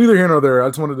it's neither here nor there. I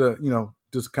just wanted to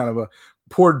just kind of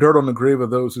pour dirt on the grave of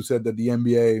those who said that the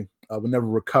NBA would never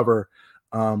recover,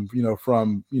 from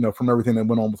everything that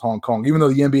went on with Hong Kong. Even though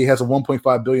the NBA has a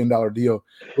 $1.5 billion deal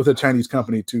with a Chinese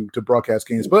company to broadcast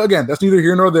games, but again, that's neither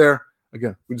here nor there.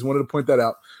 Again, we just wanted to point that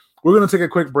out. We're going to take a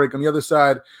quick break. On the other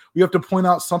side, we have to point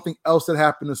out something else that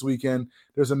happened this weekend.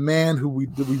 There's a man who we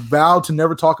vowed to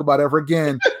never talk about ever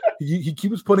again. He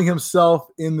keeps putting himself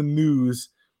in the news,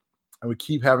 and we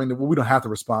keep having to. Well, we don't have to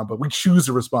respond, but we choose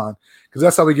to respond, because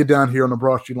that's how we get down here on the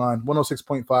Broad Street Line,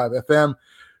 106.5 FM,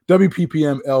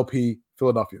 WPPM LP,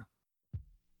 Philadelphia.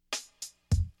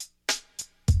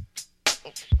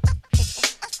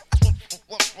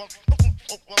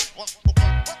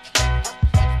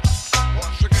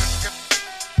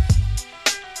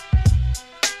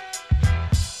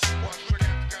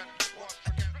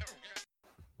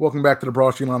 Welcome back to the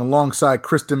Broad Street Line alongside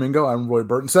Chris Domingo. I'm Roy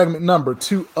Burton. Segment number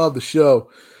 2 of the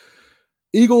show.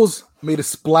 Eagles made a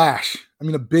splash. I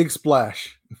mean, a big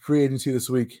splash in free agency this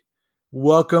week.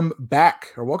 Welcome back,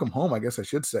 or welcome home, I guess I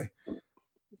should say.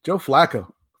 Joe Flacco,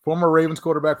 former Ravens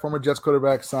quarterback, former Jets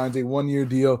quarterback, signs a one-year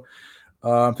deal.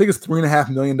 I think it's $3.5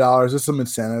 million. There's some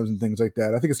incentives and things like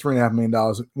that. I think it's $3.5 million.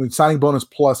 With signing bonus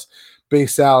plus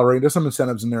base salary, there's some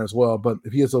incentives in there as well. But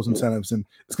if he has those incentives, then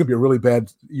it's going to be a really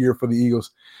bad year for the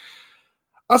Eagles.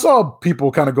 I saw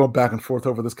people kind of go back and forth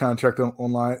over this contract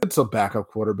online. It's a backup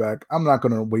quarterback. I'm not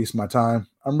going to waste my time.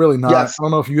 I'm really not. Yes. I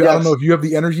don't know if you have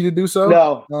the energy to do so.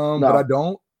 No. But I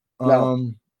don't.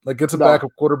 No. Like it's a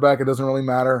backup quarterback. It doesn't really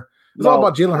matter. It's all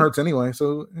about Jalen Hurts anyway.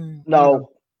 So no.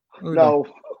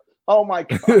 Oh my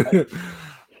God.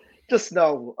 Just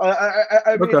no.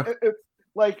 I mean, Okay.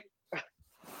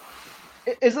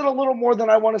 is it a little more than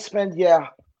I want to spend? Yeah.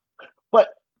 But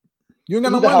you ain't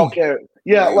got no who the hell money. cares?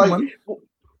 Yeah. You ain't got money.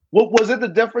 What was it the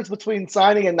difference between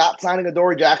signing and not signing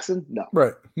Adoree Jackson? No.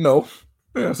 Right. No.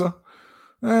 Yeah. So.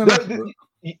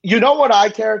 You know what I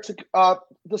care to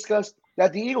discuss?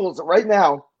 That the Eagles right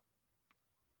now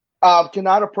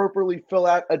cannot appropriately fill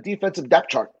out a defensive depth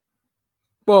chart.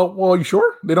 Well, you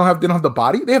sure? They don't have the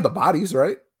body? They have the bodies,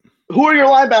 right? Who are your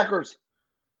linebackers?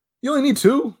 You only need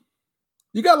 2.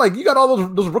 You got all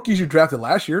those rookies you drafted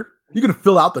last year. You can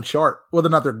fill out the chart, whether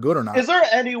or not they're good or not. Is there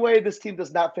any way this team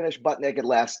does not finish butt naked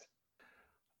last?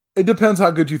 It depends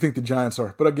how good you think the Giants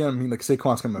are. But again, I mean, like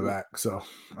Saquon's coming back, so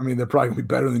I mean they're probably gonna be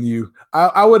better than you.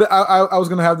 I was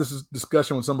gonna have this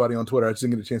discussion with somebody on Twitter. I just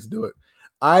didn't get a chance to do it.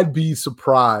 I'd be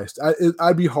surprised.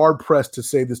 I'd be hard pressed to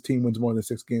say this team wins more than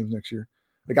 6 games next year.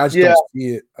 Like I just don't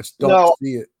see it. I just don't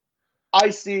see it. I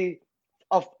see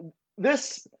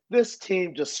this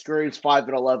team just screams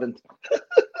 5-11.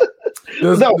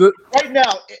 Right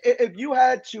now, if you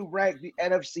had to rank the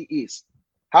NFC East,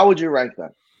 how would you rank them?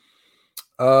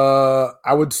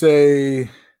 I would say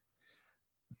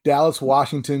Dallas,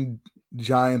 Washington,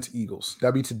 Giants, Eagles.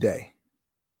 That'd be today.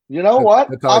 You know what?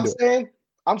 I'm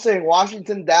saying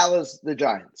Washington, Dallas, the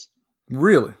Giants.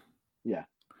 Really? Yeah.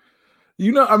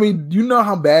 You know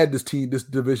how bad this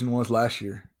division was last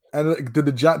year. And did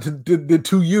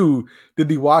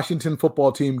the Washington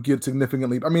football team get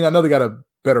significantly? I mean, I know they got a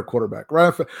better quarterback. I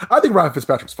think Ryan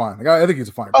Fitzpatrick's fine. Like, I think he's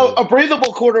a fine quarterback. A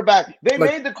breathable quarterback. They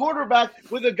made the quarterback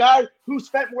with a guy who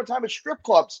spent more time at strip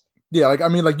clubs. Yeah,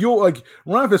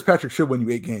 Ryan Fitzpatrick should win you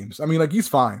 8 games. I mean, like he's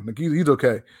fine. Like he's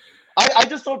okay. I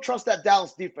just don't trust that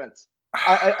Dallas defense.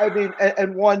 I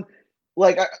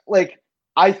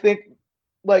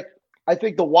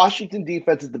think the Washington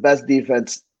defense is the best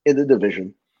defense in the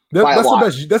division.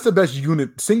 That's the best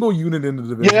unit, single unit in the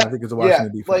division. I think is the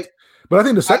Washington defense. But I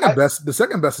think the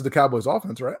second best is the Cowboys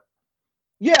offense, right?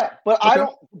 Yeah, but I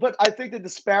think the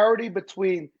disparity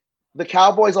between the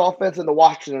Cowboys offense and the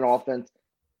Washington offense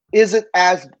isn't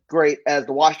as great as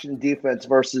the Washington defense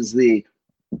versus the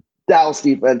Dallas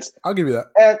defense. I'll give you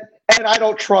that. And I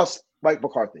don't trust Mike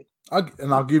McCarthy.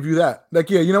 I'll give you that. Like,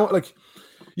 yeah, you know what? Like,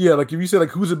 yeah, like if you say like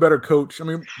who's a better coach? I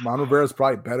mean, Ron Rivera is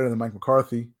probably better than Mike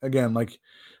McCarthy. Again, like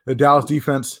the Dallas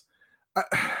defense,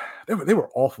 they were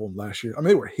awful last year. I mean,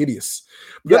 they were hideous.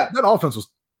 That offense was,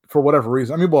 for whatever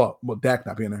reason. I mean, well, Dak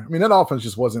not being there. I mean, that offense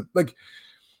just wasn't like.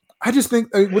 I just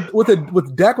think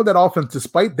with Dak with that offense,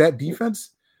 despite that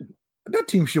defense, that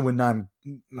team should win 9.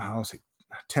 I don't say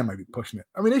 10 might be pushing it.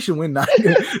 I mean, they should win 9.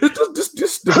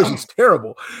 This division's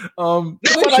terrible. But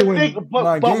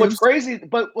what's crazy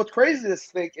to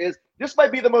think is this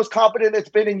might be the most competent it's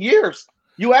been in years.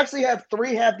 You actually have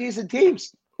 3 half decent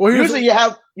teams. Well, usually you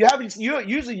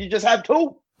just have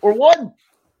 2 or 1.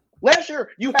 Last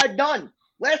year you had none.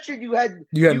 Last year you had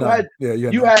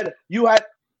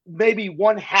maybe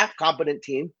 1 half competent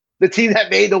team. The team that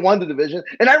made the division,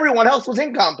 and everyone else was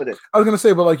incompetent. I was going to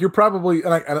say, but like you're probably,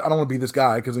 and I don't want to be this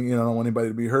guy because I don't want anybody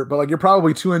to be hurt, but like you're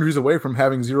probably 2 injuries away from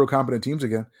having 0 competent teams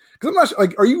again. Because I'm not sure,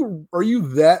 like, are you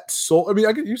that sold? I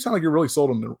mean, you sound like you're really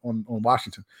sold on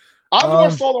Washington. I'm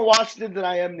more sold on Washington than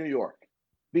I am New York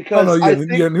because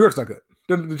New York's not good.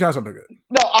 The Giants aren't that good.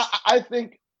 No, I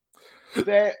think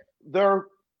that they're.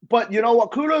 But you know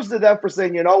what? Kudos to them for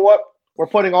saying, you know what? We're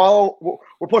pushing all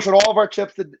of our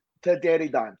chips to Danny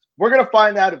Dimes. We're going to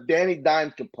find out if Danny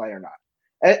Dimes can play or not.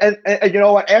 And you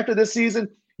know what? After this season,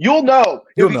 you'll know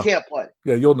if he can't play.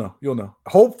 Yeah, you'll know.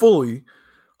 Hopefully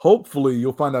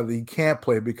you'll find out that he can't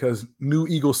play because new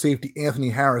Eagle safety Anthony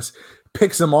Harris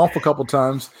picks him off a couple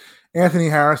times. Anthony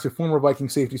Harris, the former Viking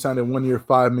safety, signed a 1-year,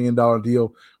 $5 million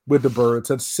deal with the Birds.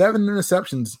 Had 7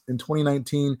 interceptions in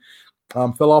 2019.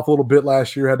 Fell off a little bit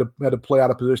last year. Had to play out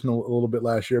of position a little bit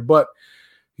last year, but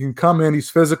he can come in. He's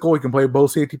physical. He can play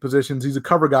both safety positions. He's a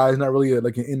cover guy. He's not really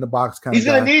like an in the box kind of guy. He's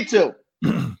going to need to.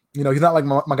 You know, he's not like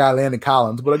my guy Landon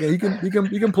Collins, but again, he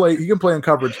can play in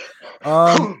coverage.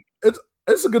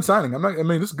 It's a good signing.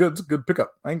 It's good. It's a good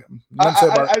pickup. I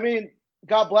mean,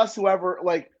 God bless whoever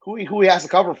who he has to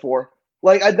cover for.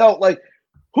 Like, I don't like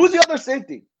who's the other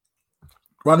safety?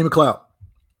 Rodney McLeod.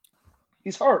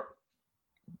 He's hurt.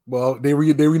 Well, they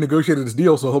renegotiated his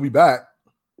deal, so he'll be back.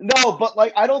 No, but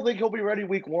I don't think he'll be ready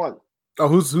week 1. Oh,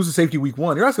 who's the safety week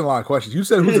 1? You're asking a lot of questions. You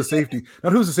said who's the safety,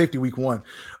 not who's the safety week 1.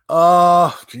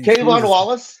 Kayvon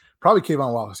Wallace? Probably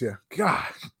Kayvon Wallace, yeah. God.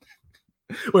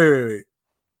 Wait.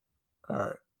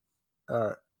 All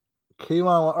right.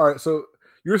 Kayvon, all right, so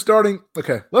you're starting.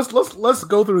 Okay, let's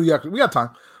go through the exercise. We got time.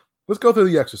 Let's go through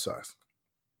the exercise.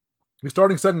 You're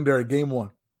starting secondary, game 1.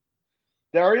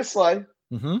 Darius Slay.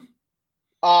 Mm-hmm.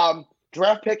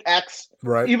 Draft pick X.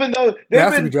 Right. Even though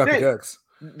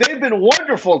they've been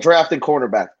wonderful drafting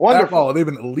quarterback. Wonderful. Oh, they've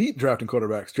been elite drafting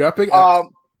quarterbacks. Draft pick X.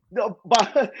 No,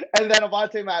 and then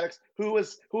Avonte Maddox, who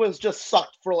has just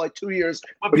sucked for 2 years,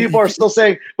 but people are still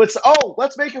saying,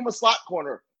 let's make him a slot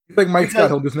corner. You think Mike Scott,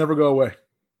 he'll just never go away?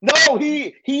 No,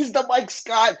 he's the Mike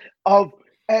Scott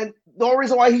and the only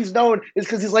reason why he's known is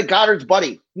because he's like Goddard's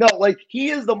buddy. No,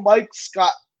 he is the Mike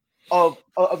Scott of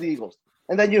the Eagles.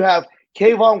 And then you have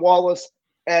Kayvon Wallace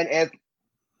and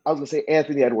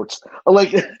Anthony Edwards,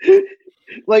 like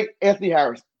Anthony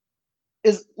Harris.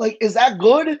 Is that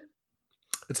good?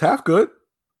 It's half good.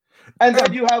 And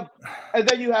then you have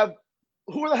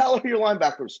who the hell are your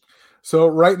linebackers? So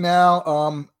right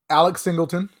now, Alex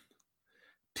Singleton,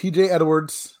 TJ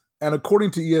Edwards, and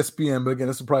according to ESPN, but again,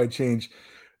 this will probably change,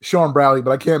 Sean Bradley,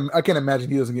 but I can't imagine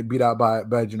he doesn't get beat out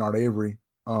by Jannard Avery.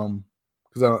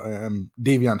 Because I'm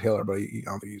Davion Taylor, but I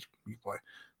don't think he can play.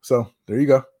 So there you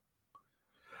go.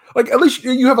 At least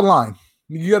you have a line.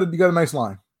 You got a nice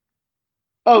line.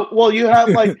 Oh well, you have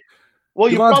you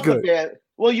brought good. the band.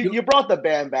 Well, you brought the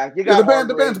band back. You got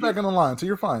the band's back on the line, so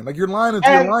you're fine. Your line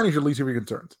is your least of your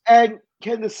concerns. And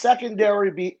can the secondary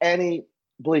be any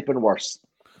bleeping worse?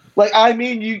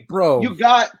 You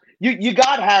got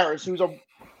Harris,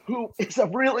 who is a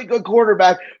really good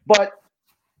quarterback, but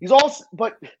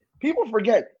people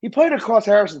forget he played across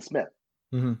Harrison Smith,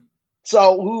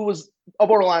 so who was a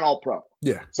borderline All-Pro.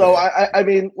 Yeah. So yeah. I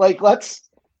mean, let's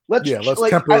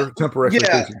temper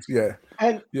expectations. Yeah.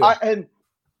 And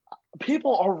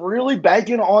people are really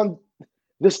banking on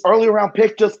this early round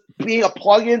pick just being a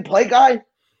plug-in play guy.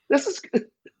 This is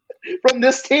from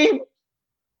this team.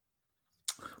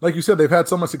 Like you said, they've had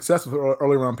so much success with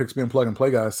early round picks being plug and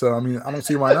play guys. So I mean, I don't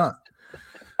see why not.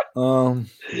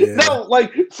 Yeah. No,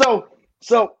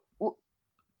 so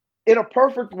in a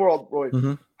perfect world, Roy,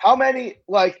 how many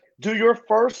do your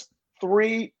first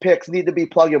 3 picks need to be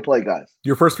plug and play guys?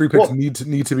 Your first 3 picks need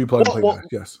to be plug and play guys.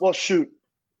 Yes. Well, shoot.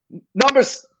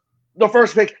 The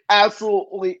first pick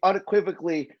absolutely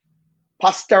unequivocally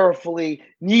posterifully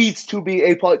needs to be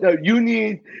a plug. No, you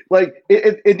need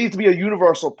it needs to be a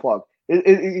universal plug.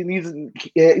 It needs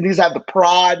to have the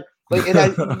prod.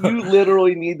 You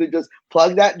literally need to just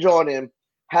plug that joint in,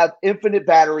 have infinite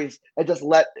batteries, and just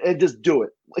do it.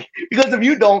 Because if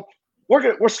you don't,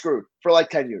 we're screwed for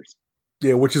 10 years.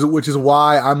 Yeah, which is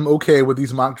why I'm okay with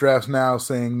these mock drafts now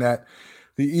saying that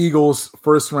the Eagles'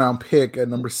 first round pick at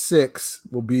number 6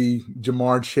 will be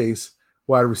Jamar Chase,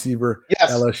 wide receiver,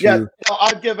 yes, LSU. Yeah, no,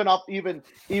 I've given up even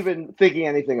thinking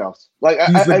anything else. He's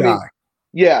the guy. Mean,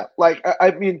 yeah,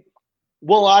 I mean,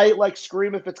 will I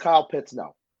scream if it's Kyle Pitts?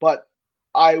 No, but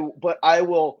I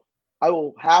will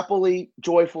happily,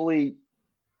 joyfully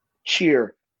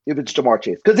cheer if it's Jamar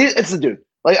Chase because it's the dude.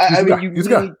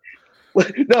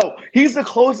 No, he's the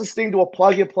closest thing to a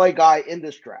plug and play guy in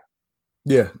this draft.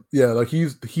 Yeah, he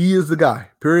is the guy.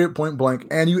 Period. Point blank.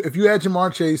 And if you add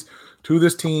Jamar Chase to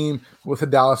this team with a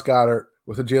Dallas Goedert,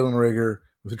 with a Jalen Reagor,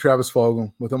 with a Travis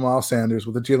Fulgham, with a Miles Sanders,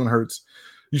 with a Jalen Hurts,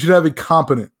 you should have a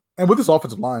competent. And with this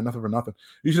offensive line, nothing for nothing,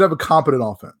 you should have a competent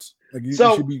offense. You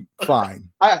should be fine.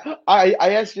 I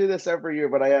ask you this every year,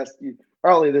 but I asked you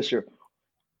early this year.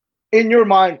 In your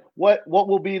mind, what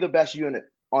will be the best unit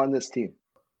on this team?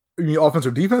 You mean offense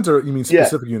or defense, or you mean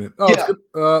specific unit? Oh,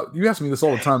 yeah. You ask me this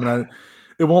all the time, and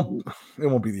it won't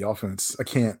be the offense. I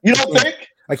can't. You don't think?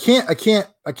 I can't.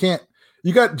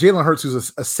 You got Jalen Hurts,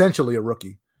 who's essentially a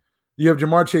rookie. You have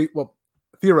Jamar Chase. Well,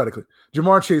 theoretically,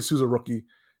 Jamar Chase, who's a rookie.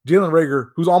 Jalen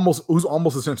Reagor, who's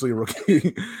almost essentially a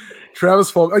rookie.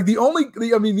 Travis Fulgham. The only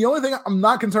thing I'm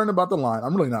not concerned about the line.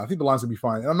 I'm really not. I think the line's gonna be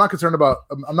fine. And I'm not concerned about.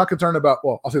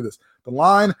 Well, I'll say this: the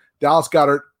line, Dallas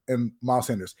Goedert, and Miles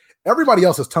Sanders. Everybody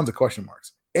else has tons of question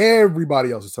marks. And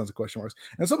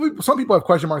some people have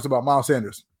question marks about Miles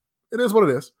Sanders. It is what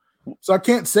it is. So I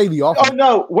can't say the offense. Oh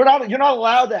no, we're not. You're not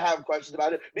allowed to have questions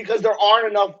about it because there aren't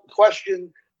enough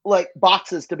questions like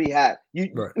boxes to be had.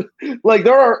 Right. Like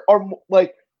there are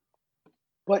like,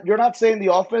 but you're not saying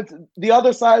the offense, the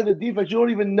other side of the defense. You don't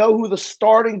even know who the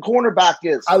starting cornerback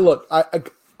is. All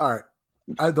right.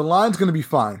 The line's going to be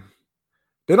fine.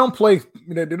 They don't play.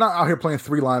 They're not out here playing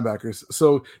 3 linebackers.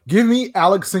 So give me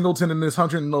Alex Singleton and his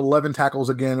 111 tackles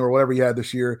again, or whatever he had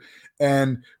this year,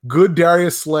 and good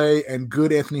Darius Slay and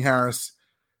good Anthony Harris.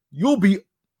 You'll be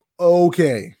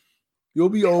okay. You'll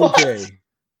be okay.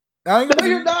 No,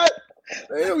 you're not.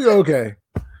 You'll be okay.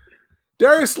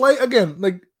 Darius Slay again.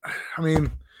 Like, I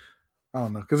mean, I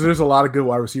don't know, because there's a lot of good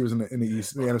wide receivers in the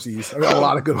East, in the NFC East. I mean, a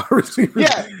lot of good wide receivers.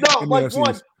 Yeah, no, like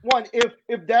one.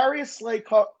 If Darius Slay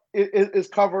is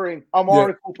covering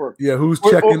Amari Cooper. Yeah, who's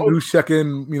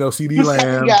checking, CD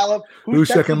Lamb, who's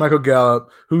checking Michael Gallup,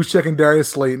 who's checking Darius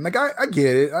Slayton. Like I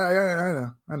get it.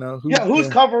 I know. Who's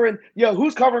covering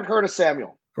Curtis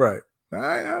Samuel? Right.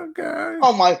 Okay.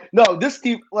 Oh my no, this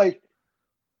team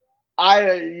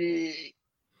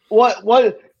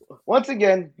once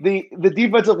again, the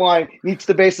defensive line needs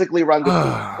to basically run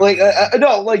the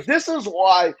team. This is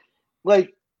why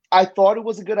I thought it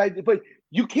was a good idea, but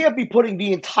you can't be putting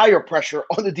the entire pressure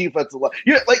on the defensive line.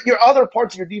 Your other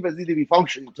parts of your defense need to be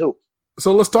functioning too.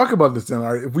 So let's talk about this then.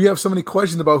 All right. If we have so many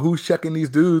questions about who's checking these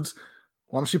dudes,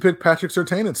 why don't you pick Patrick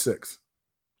Surtain at 6?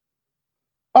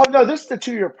 Oh no, this is the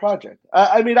 2-year project.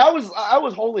 I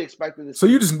was wholly expecting this. So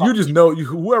you just know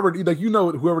whoever it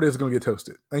is going to get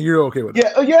toasted, and you're okay with it.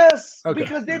 Yeah. Yes. Okay.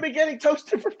 Because they've been getting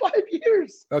toasted for 5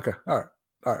 years. Okay. All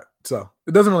right. So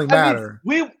it doesn't really matter.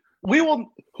 We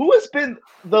will. Who has been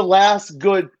the last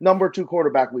good number 2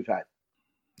 quarterback we've had?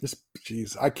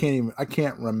 I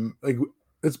can't remember. Like,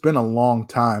 it's been a long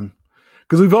time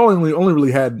because we've only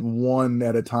really had one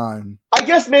at a time. I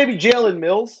guess maybe Jalen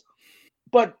Mills,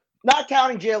 but not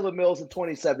counting Jalen Mills in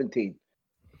 2017.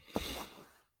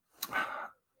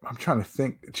 I'm trying to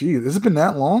think. Geez, has it been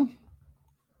that long?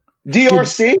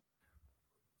 DRC?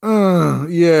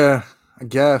 Yeah, I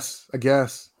guess.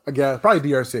 Probably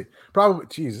DRC. Probably,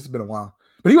 geez, it's been a while.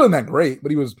 But he wasn't that great, but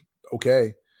he was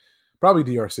okay. Probably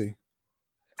DRC.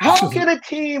 How can a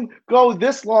team go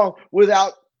this long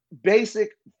without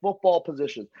basic football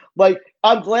positions? Like,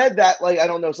 I'm glad that, I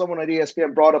don't know, someone at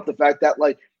ESPN brought up the fact that,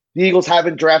 the Eagles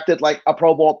haven't drafted, a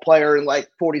Pro Bowl player in,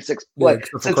 46,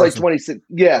 since, 26.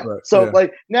 Yeah. Right, so,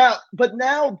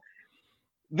 now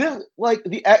this,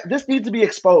 this needs to be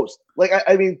exposed.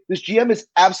 I mean, this GM is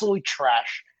absolutely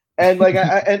trash. And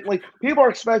people are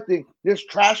expecting this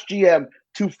trash GM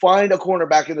to find a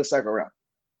cornerback in the second round,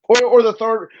 or the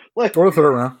third, or the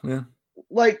third round.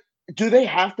 Yeah. Do they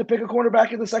have to pick a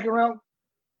cornerback in the second round?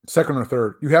 Second or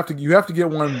third, you have to get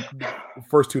one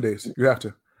first 2 days. You have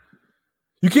to.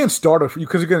 You can't start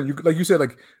because again, like you said,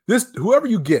 this whoever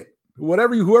you get,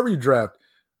 whoever you draft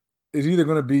is either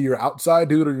going to be your outside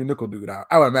dude or your nickel dude.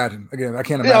 I would imagine. Again, I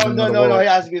can't imagine. No. He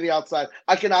has to be the outside.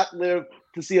 I cannot live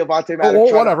to see Avonte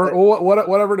Maddox.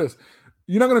 Whatever it is.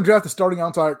 You're not going to draft the starting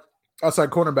outside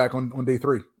cornerback on day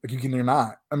 3. You're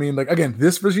not. I mean, again,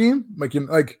 this regime,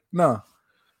 no.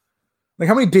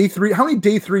 How many day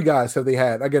 3 guys have they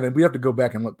had? Again, we have to go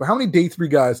back and look. But how many day 3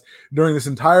 guys during this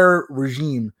entire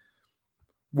regime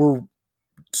were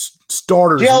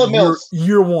starters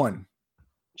year 1?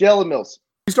 Jalen Mills.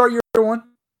 He start year 1?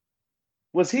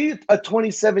 Was he a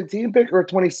 2017 pick or a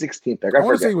 2016 pick? I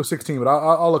want to say he was 16, but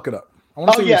I'll look it up. And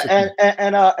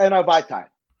a Vitae.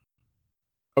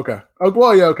 Okay. Oh,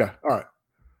 well, yeah, okay. All right.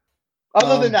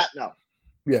 Other than that, no.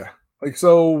 Yeah.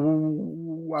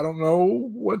 So I don't know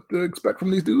what to expect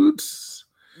from these dudes.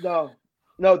 No,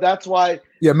 that's why.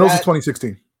 Yeah, Mills is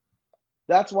 2016.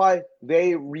 That's why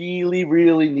they really,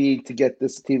 really need to get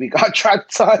this TV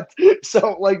contract signed.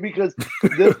 So, because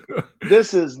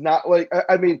this is not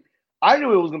I mean, I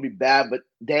knew it was going to be bad, but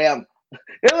damn,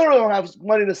 they literally don't have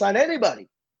money to sign anybody.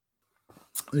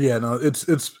 Yeah, no,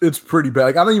 it's pretty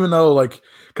bad. I don't even know,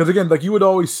 because again, you would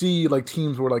always see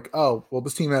teams were oh, well,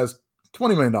 this team has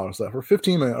 $20 million left, or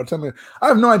 $15 million, or $10 million. I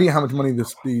have no idea how much money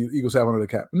the Eagles have under the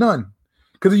cap. None,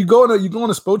 because you go on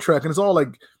a Spotrac and it's all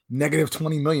negative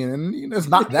 20 million, and it's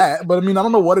not that. But I mean, I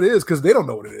don't know what it is because they don't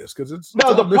know what it is because it's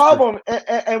the problem,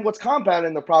 and what's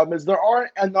compounding the problem is there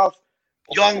aren't enough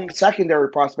young secondary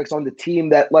prospects on the team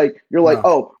that you're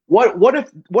oh, what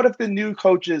if the new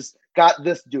coaches got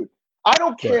this dude? I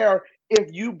don't care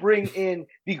if you bring in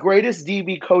the greatest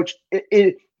DB coach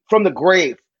from the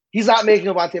grave. He's not making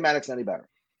Avonte Maddox any better.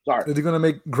 Sorry. Is he going to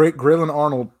make Grayland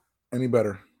Arnold any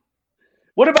better?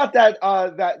 What about that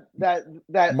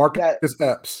Marcus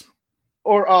Epps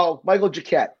or Michael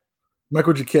Jacquet?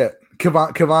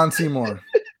 Kevon Seymour.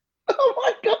 Oh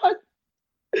my God!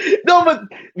 No, but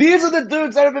these are the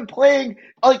dudes that have been playing,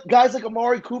 like guys like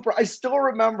Amari Cooper. I still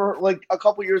remember like a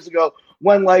couple years ago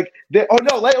when like it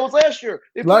was last year.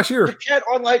 They put the kid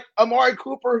on like Amari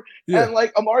Cooper, and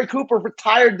like Amari Cooper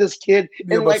retired this kid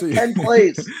in like 10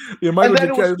 plays. And then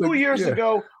it was 2 years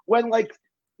ago when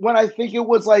I think it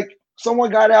was like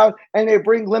someone got out and they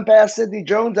bring limp ass Sidney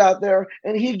Jones out there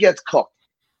and he gets cooked.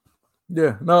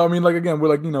 Yeah, no, I mean, like again, we're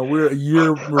like, we're a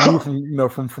year removed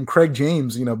from from Craig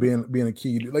James, being a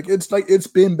key. Like it's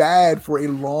been bad for a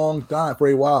long time, for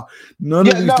a while. None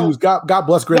of these dudes, God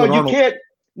bless Greg Arnold. You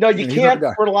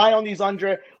can't rely on these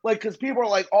because people are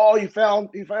like, oh, you found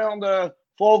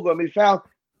Fulgham, you found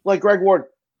like Greg Ward.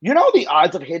 You know the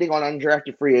odds of hitting on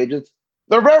undrafted free agents?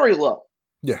 They're very low.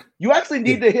 Yeah, you actually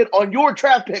need to hit on your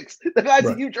draft picks, the guys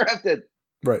that you drafted.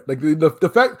 Right, like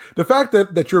the fact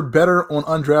that you're better on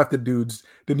undrafted dudes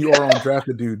than you are on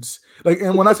drafted dudes. Like,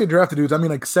 and when I say drafted dudes, I mean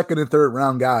like second and third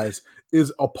round guys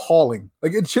is appalling.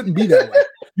 Like it shouldn't be that way.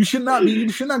 You should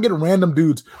not get random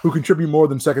dudes who contribute more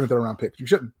than second and third round picks. You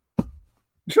shouldn't.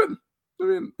 I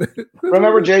mean,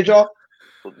 remember J-Jaw?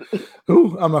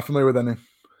 Who? I'm not familiar with that name.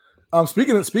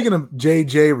 Speaking of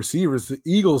JJ receivers, the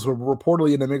Eagles were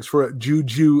reportedly in the mix for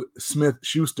Juju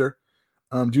Smith-Schuster.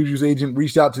 Juju's agent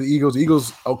reached out to the Eagles. The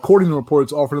Eagles, according to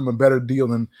reports, offered him a better deal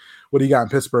than what he got in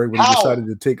Pittsburgh when he decided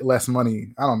to take less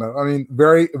money. I don't know. I mean,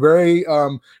 very, very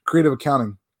creative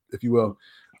accounting, if you will.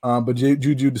 But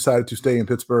Juju decided to stay in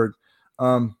Pittsburgh.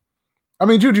 I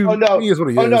mean, Juju, he is what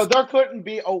he is. Oh, no, there couldn't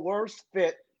be a worse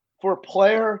fit for a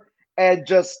player and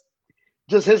just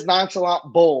his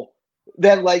nonchalant bull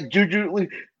than like Juju.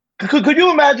 Could you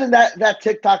imagine that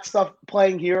TikTok stuff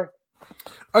playing here?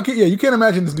 Okay, yeah, you can't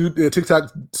imagine this dude TikTok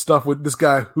stuff with this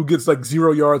guy who gets like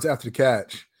 0 yards after the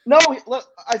catch. No,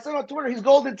 I said on Twitter he's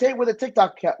Golden Tate with a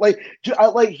TikTok cat. Like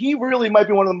he really might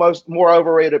be one of the more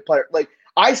overrated players. Like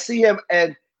I see him,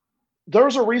 and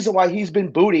there's a reason why he's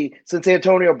been booty since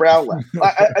Antonio Brown left.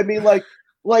 I mean, like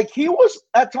he was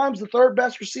at times the third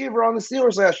best receiver on the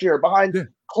Steelers last year, behind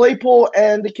Claypool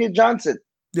and the kid Johnson.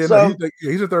 Yeah, so,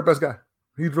 he's the third best guy.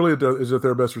 He really is their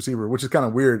third best receiver, which is kind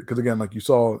of weird because again, like you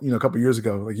saw, a couple of years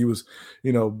ago, like he was,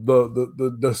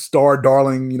 the star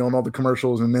darling, in all the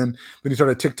commercials, and then he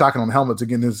started TikToking on helmets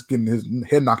again, getting his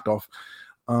head knocked off.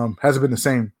 Hasn't been the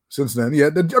same since then. Yeah,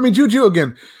 Juju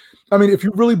again. I mean, if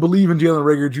you really believe in Jalen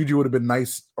Reagor, Juju would have been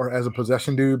nice or as a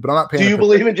possession dude, but I'm not paying. Do you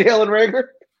believe in Jalen Reagor?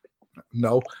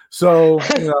 No. So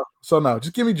no,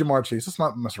 just give me Ja'Marr Chase. Let's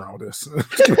not mess around with this.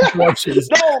 Ja'Marr Chase.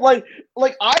 No, like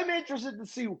I'm interested to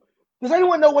see. Does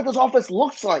anyone know what this offense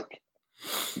looks like?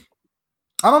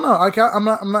 I don't know.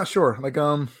 I'm not sure. Like,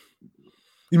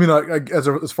 you mean like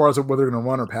as far as whether they're going to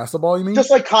run or pass the ball? You mean just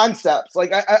like concepts?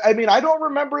 Like, I mean, I don't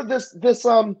remember this. I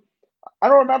don't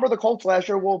remember the Colts last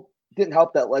year. Well, didn't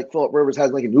help that like Phillip Rivers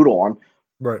has like a noodle on,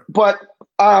 right? But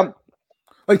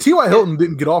like T.Y. Hilton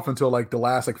didn't get off until like the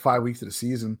last 5 weeks of the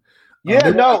season. They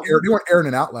weren't airing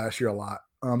it out last year a lot.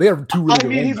 They have two really. I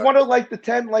mean, he's one of like the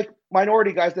 10 like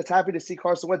minority guys that's happy to see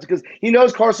Carson Wentz because he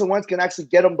knows Carson Wentz can actually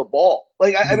get him the ball.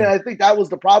 Like, I mean, I think that was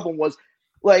the problem was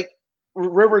like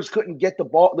Rivers couldn't get the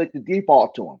ball, like the deep ball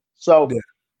to him. So,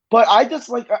 but I just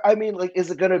like, I mean, like, is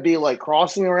it going to be like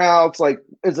crossing routes? Like,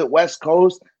 is it West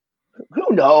Coast?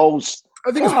 Who knows?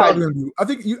 I think it's probably going to be. I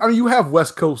think you have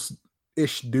West Coast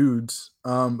ish dudes.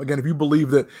 Again, if you believe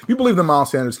that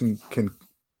Miles Sanders can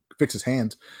fix his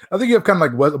hands, I think you have kind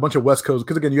of like a bunch of West Coast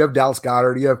because again, you have Dallas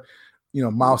Goedert, you have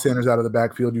Miles Sanders out of the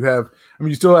backfield. You have,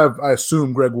 you still have. I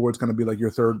assume Greg Ward's going to be like your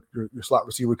third, your slot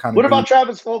receiver kind of. What about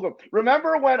Travis Fulgham?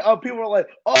 Remember when people were like,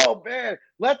 "Oh man,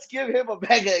 let's give him a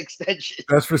mega extension."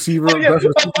 Best receiver. Oh, yeah.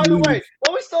 By the way,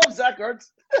 don't we still have Zach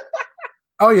Ertz?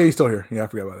 Oh yeah, he's still here. Yeah, I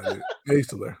forgot about that. Yeah, he's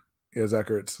still there. Yeah, Zach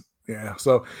Ertz. Yeah,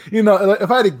 so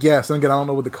if I had to guess, and again, I don't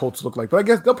know what the Colts look like, but I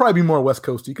guess they'll probably be more West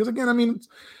Coasty because again, I mean,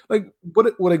 like what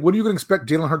are you going to expect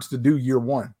Jalen Hurts to do year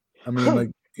one? I mean,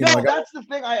 like that's the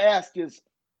thing I ask is,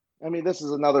 I mean, this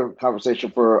is another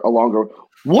conversation for a longer.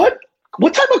 What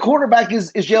type of quarterback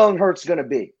is Jalen Hurts going to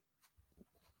be?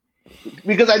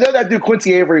 Because I know that dude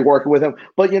Quincy Avery working with him,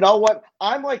 but you know what?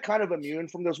 I'm like kind of immune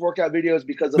from those workout videos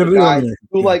because of the guy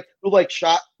who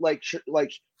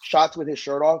shots with his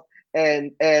shirt off.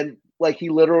 And like he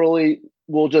literally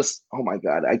will just, oh my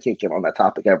God, I can't get on that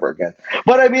topic ever again.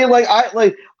 But I mean,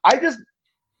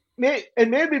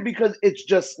 maybe because it's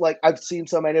just like I've seen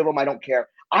so many of them, I don't care.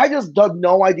 I just have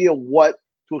no idea what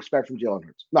to expect from Jalen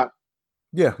Hurts. None.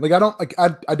 Yeah, like I don't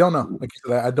know. Like you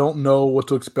said, I don't know what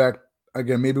to expect.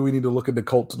 Again, maybe we need to look at the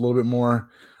Colts a little bit more.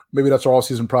 Maybe that's our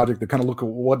all-season project to kind of look at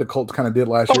what the Colts kind of did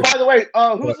last year. By the way,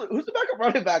 who's the backup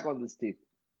running back on this team?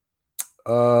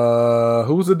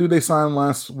 Who was the dude they signed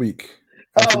last week?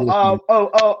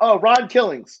 Ron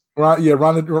Killings. Ron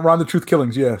the Truth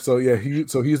Killings. Yeah. So yeah,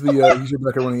 he's your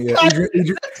backup running. Yeah,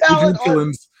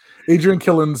 Adrian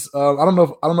Killins. I don't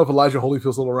know if Elijah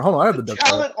Holyfield's still around. Hold on, I have the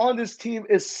talent on this team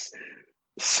is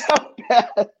so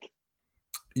bad.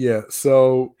 Yeah.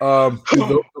 So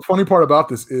the funny part about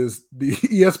this is the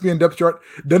ESPN depth chart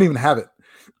doesn't even have it.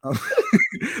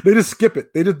 They just skip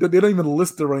it. They don't even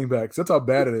list the running backs. That's how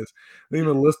bad it is. They don't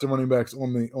even list the running backs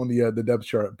on the depth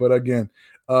chart. But again,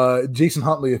 Jason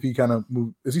Huntley, if he kind of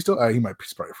moved, is he still? He might be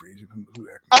probably free agent.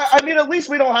 I mean, at least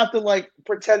we don't have to like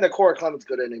pretend that Corey Clement's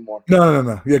good anymore.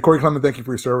 No. Yeah, Corey Clement, thank you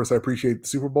for your service. I appreciate the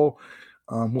Super Bowl.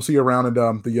 We'll see you around at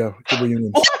the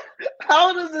reunions.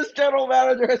 How does this general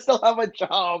manager still have a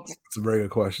job? That's a very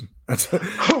good question. That's a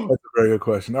very good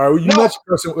question. All right, well,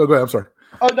 go ahead. I'm sorry.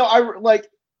 Oh no, I like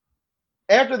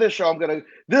after this show.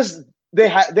 They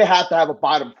have to have a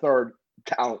bottom third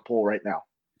talent pool right now.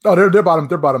 Oh, they're bottom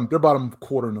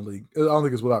quarter in the league. I don't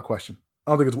think it's without question.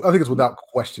 I think it's without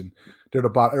question. They're a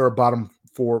bottom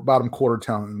quarter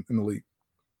talent in the league.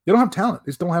 They don't have talent.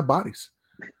 They just don't have bodies.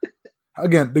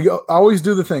 Again, I always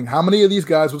do the thing. How many of these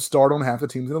guys would start on half the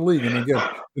teams in the league? And again,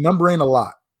 the number ain't a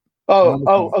lot. So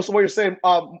what you're saying?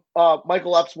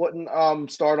 Michael Epps wouldn't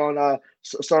start on the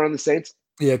Saints?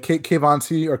 Yeah, Kevon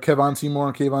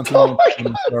Seymour. Oh my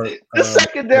God. The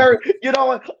secondary. You know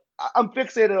what? I'm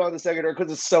fixated on the secondary because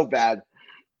it's so bad.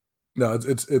 No,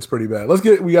 it's pretty bad.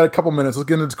 We got a couple minutes. Let's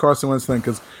get into Carson Wentz thing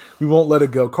because we won't let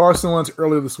it go. Carson Wentz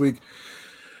earlier this week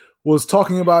was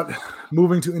talking about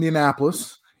moving to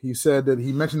Indianapolis. He said that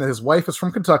he mentioned that his wife is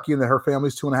from Kentucky and that her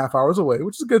family's 2.5 hours away,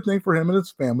 which is a good thing for him and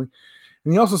his family.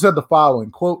 And he also said the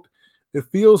following, quote, "It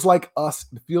feels like us.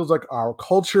 It feels like our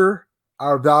culture,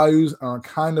 our values, our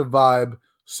kind of vibe,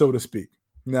 so to speak."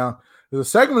 Now, there's a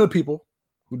segment of people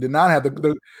who did not have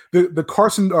the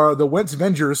Carson or the Wentz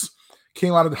Vengers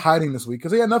came out of hiding this week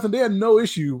because they had no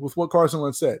issue with what Carson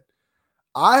Wentz said.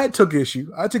 I took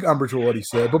umbrage with what he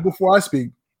said, but before I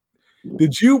speak,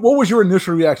 what was your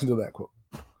initial reaction to that quote?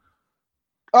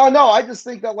 Oh no, I just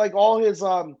think that like all his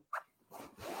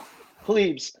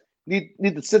plebes need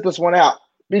to sit this one out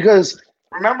because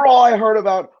remember all I heard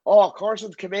about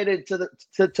Carson's committed to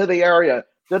the area.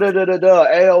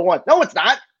 AO1. No, it's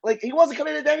not. Like he wasn't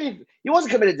committed to anything. He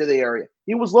wasn't committed to the area.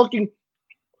 He was looking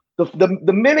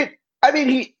the minute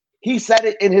he said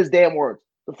it in his damn words.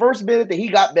 The first minute that he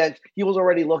got benched, he was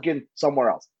already looking somewhere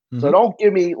else. Mm-hmm. So don't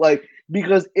give me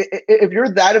because if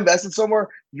you're that invested somewhere,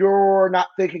 you're not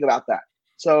thinking about that.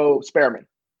 So spare me.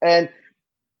 And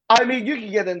I mean, you can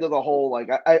get into the whole my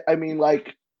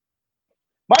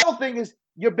whole thing is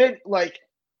you've been like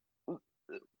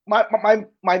my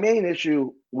main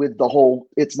issue with the whole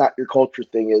it's not your culture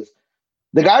thing is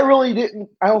the guy really didn't,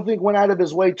 I don't think, went out of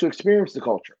his way to experience the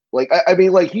culture.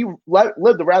 He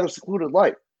lived a rather secluded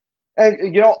life.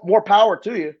 And, more power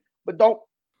to you, but don't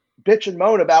bitch and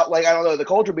moan about, the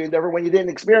culture being different when you didn't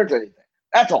experience anything.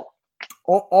 That's all.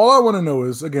 All I want to know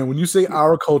is, again, when you say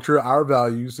our culture, our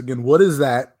values, again, what is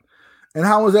that? And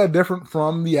how is that different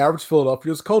from the average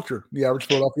Philadelphia's culture, the average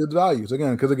Philadelphia's values?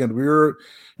 Again, because, we're,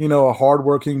 a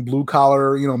hardworking,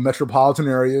 blue-collar, metropolitan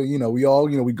area. We all,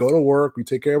 we go to work. We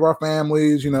take care of our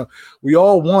families. We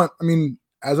all want,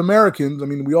 as Americans,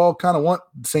 we all kind of want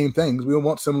the same things. We all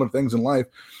want similar things in life.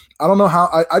 I don't know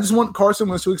how – I just want Carson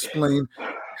Wentz to explain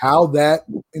how that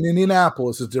in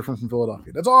Indianapolis is different from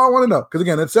Philadelphia. That's all I want to know. Because,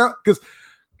 again, because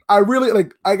I really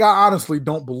 – I honestly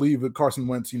don't believe that Carson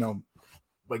Wentz,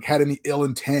 had any ill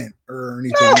intent or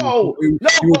anything. No.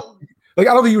 I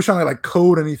don't think he was trying to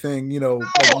code anything, anything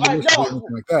like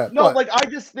that. No, but I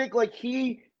just think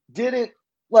he didn't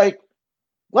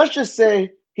let's just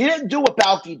say he didn't do what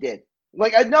Balky did. He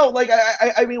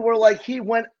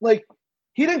went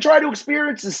he didn't try to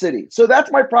experience the city. So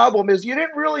that's my problem is you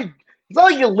didn't really. It's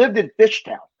not like you lived in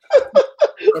Fishtown.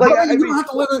 You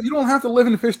don't have to live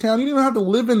in Fishtown. You don't even have to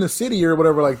live in the city or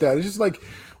whatever like that. It's just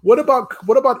what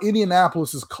about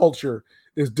Indianapolis's culture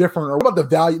is different, or what about the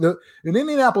value? An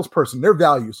Indianapolis person, their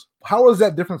values. How is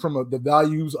that different from the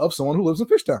values of someone who lives in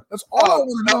Fishtown? That's all I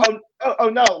want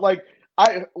to know.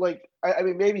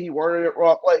 Maybe he worded it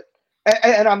wrong.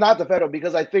 And I'm not defending him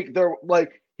because I think they're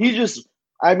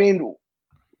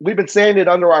we've been saying it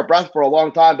under our breath for a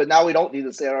long time, but now we don't need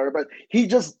to say it under our breath.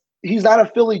 He's not a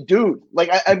Philly dude.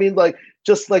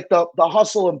 Just the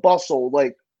hustle and bustle.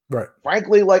 Right.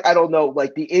 Frankly, I don't know,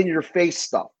 the in your face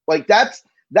stuff. That's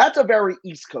a very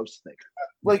East Coast thing.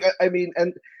 It's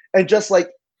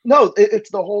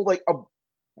the whole say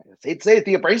it,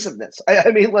 the abrasiveness.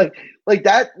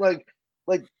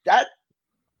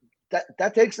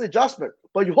 That takes an adjustment.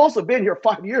 But you've also been here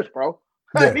 5 years, bro.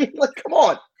 Yeah. Come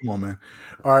on. Come on, man.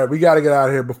 All right, we got to get out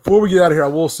of here. Before we get out of here, I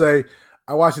will say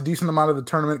I watched a decent amount of the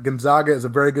tournament. Gonzaga is a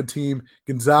very good team.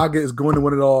 Gonzaga is going to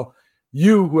win it all.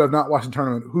 You, who have not watched the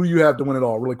tournament, who do you have to win it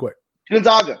all? Really quick.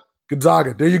 Gonzaga.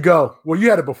 There you go. Well, you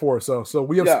had it before, so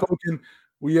we have spoken.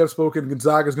 We have spoken.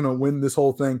 Gonzaga is going to win this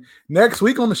whole thing. Next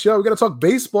week on the show, we got to talk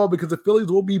baseball because the Phillies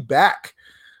will be back.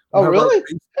 Oh, really?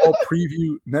 Baseball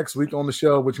preview next week on the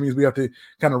show, which means we have to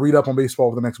kind of read up on baseball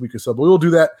for the next week or so. But we will do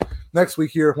that next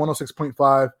week here,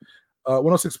 106.5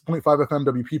 FM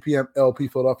WPPM LP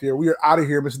Philadelphia. We are out of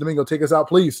here. Mr. Domingo, take us out,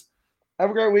 please. Have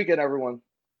a great weekend, everyone.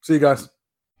 See you guys.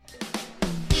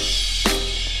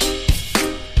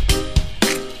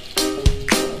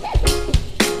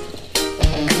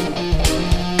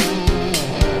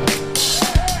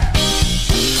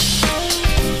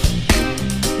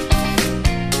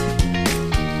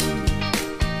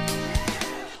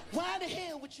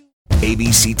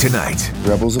 ABC Tonight.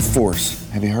 Rebels of Force.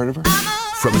 Have you heard of her?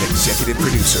 From an executive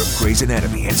producer of Grey's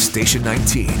Anatomy and Station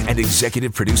 19 and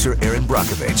executive producer Aaron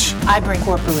Brockovich. I bring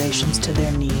corporations to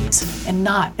their knees, and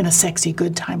not in a sexy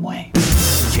good time way.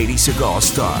 Katie Seagal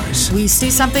stars. We see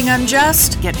something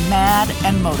unjust, get mad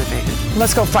and motivated.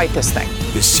 Let's go fight this thing.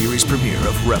 The series premiere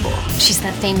of Rebel. She's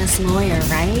that famous lawyer,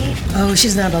 right? Oh,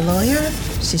 she's not a lawyer?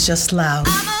 She's just loud.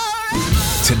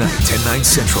 Tonight, 10/9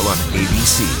 Central on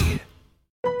ABC.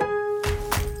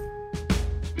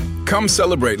 Come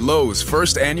celebrate Lowe's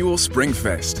first annual Spring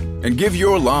Fest and give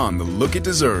your lawn the look it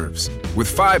deserves with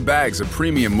 5 bags of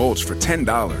premium mulch for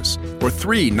 $10 or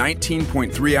 3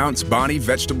 19.3-ounce Bonnie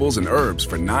vegetables and herbs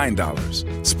for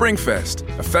 $9. Spring Fest,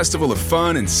 a festival of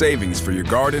fun and savings for your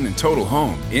garden and total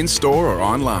home, in-store or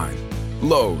online.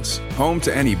 Lowe's, home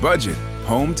to any budget,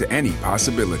 home to any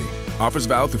possibility. Offers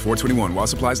valid through 4/21 while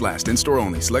supplies last. In-store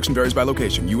only. Selection varies by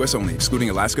location. U.S. only. Excluding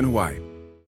Alaska and Hawaii.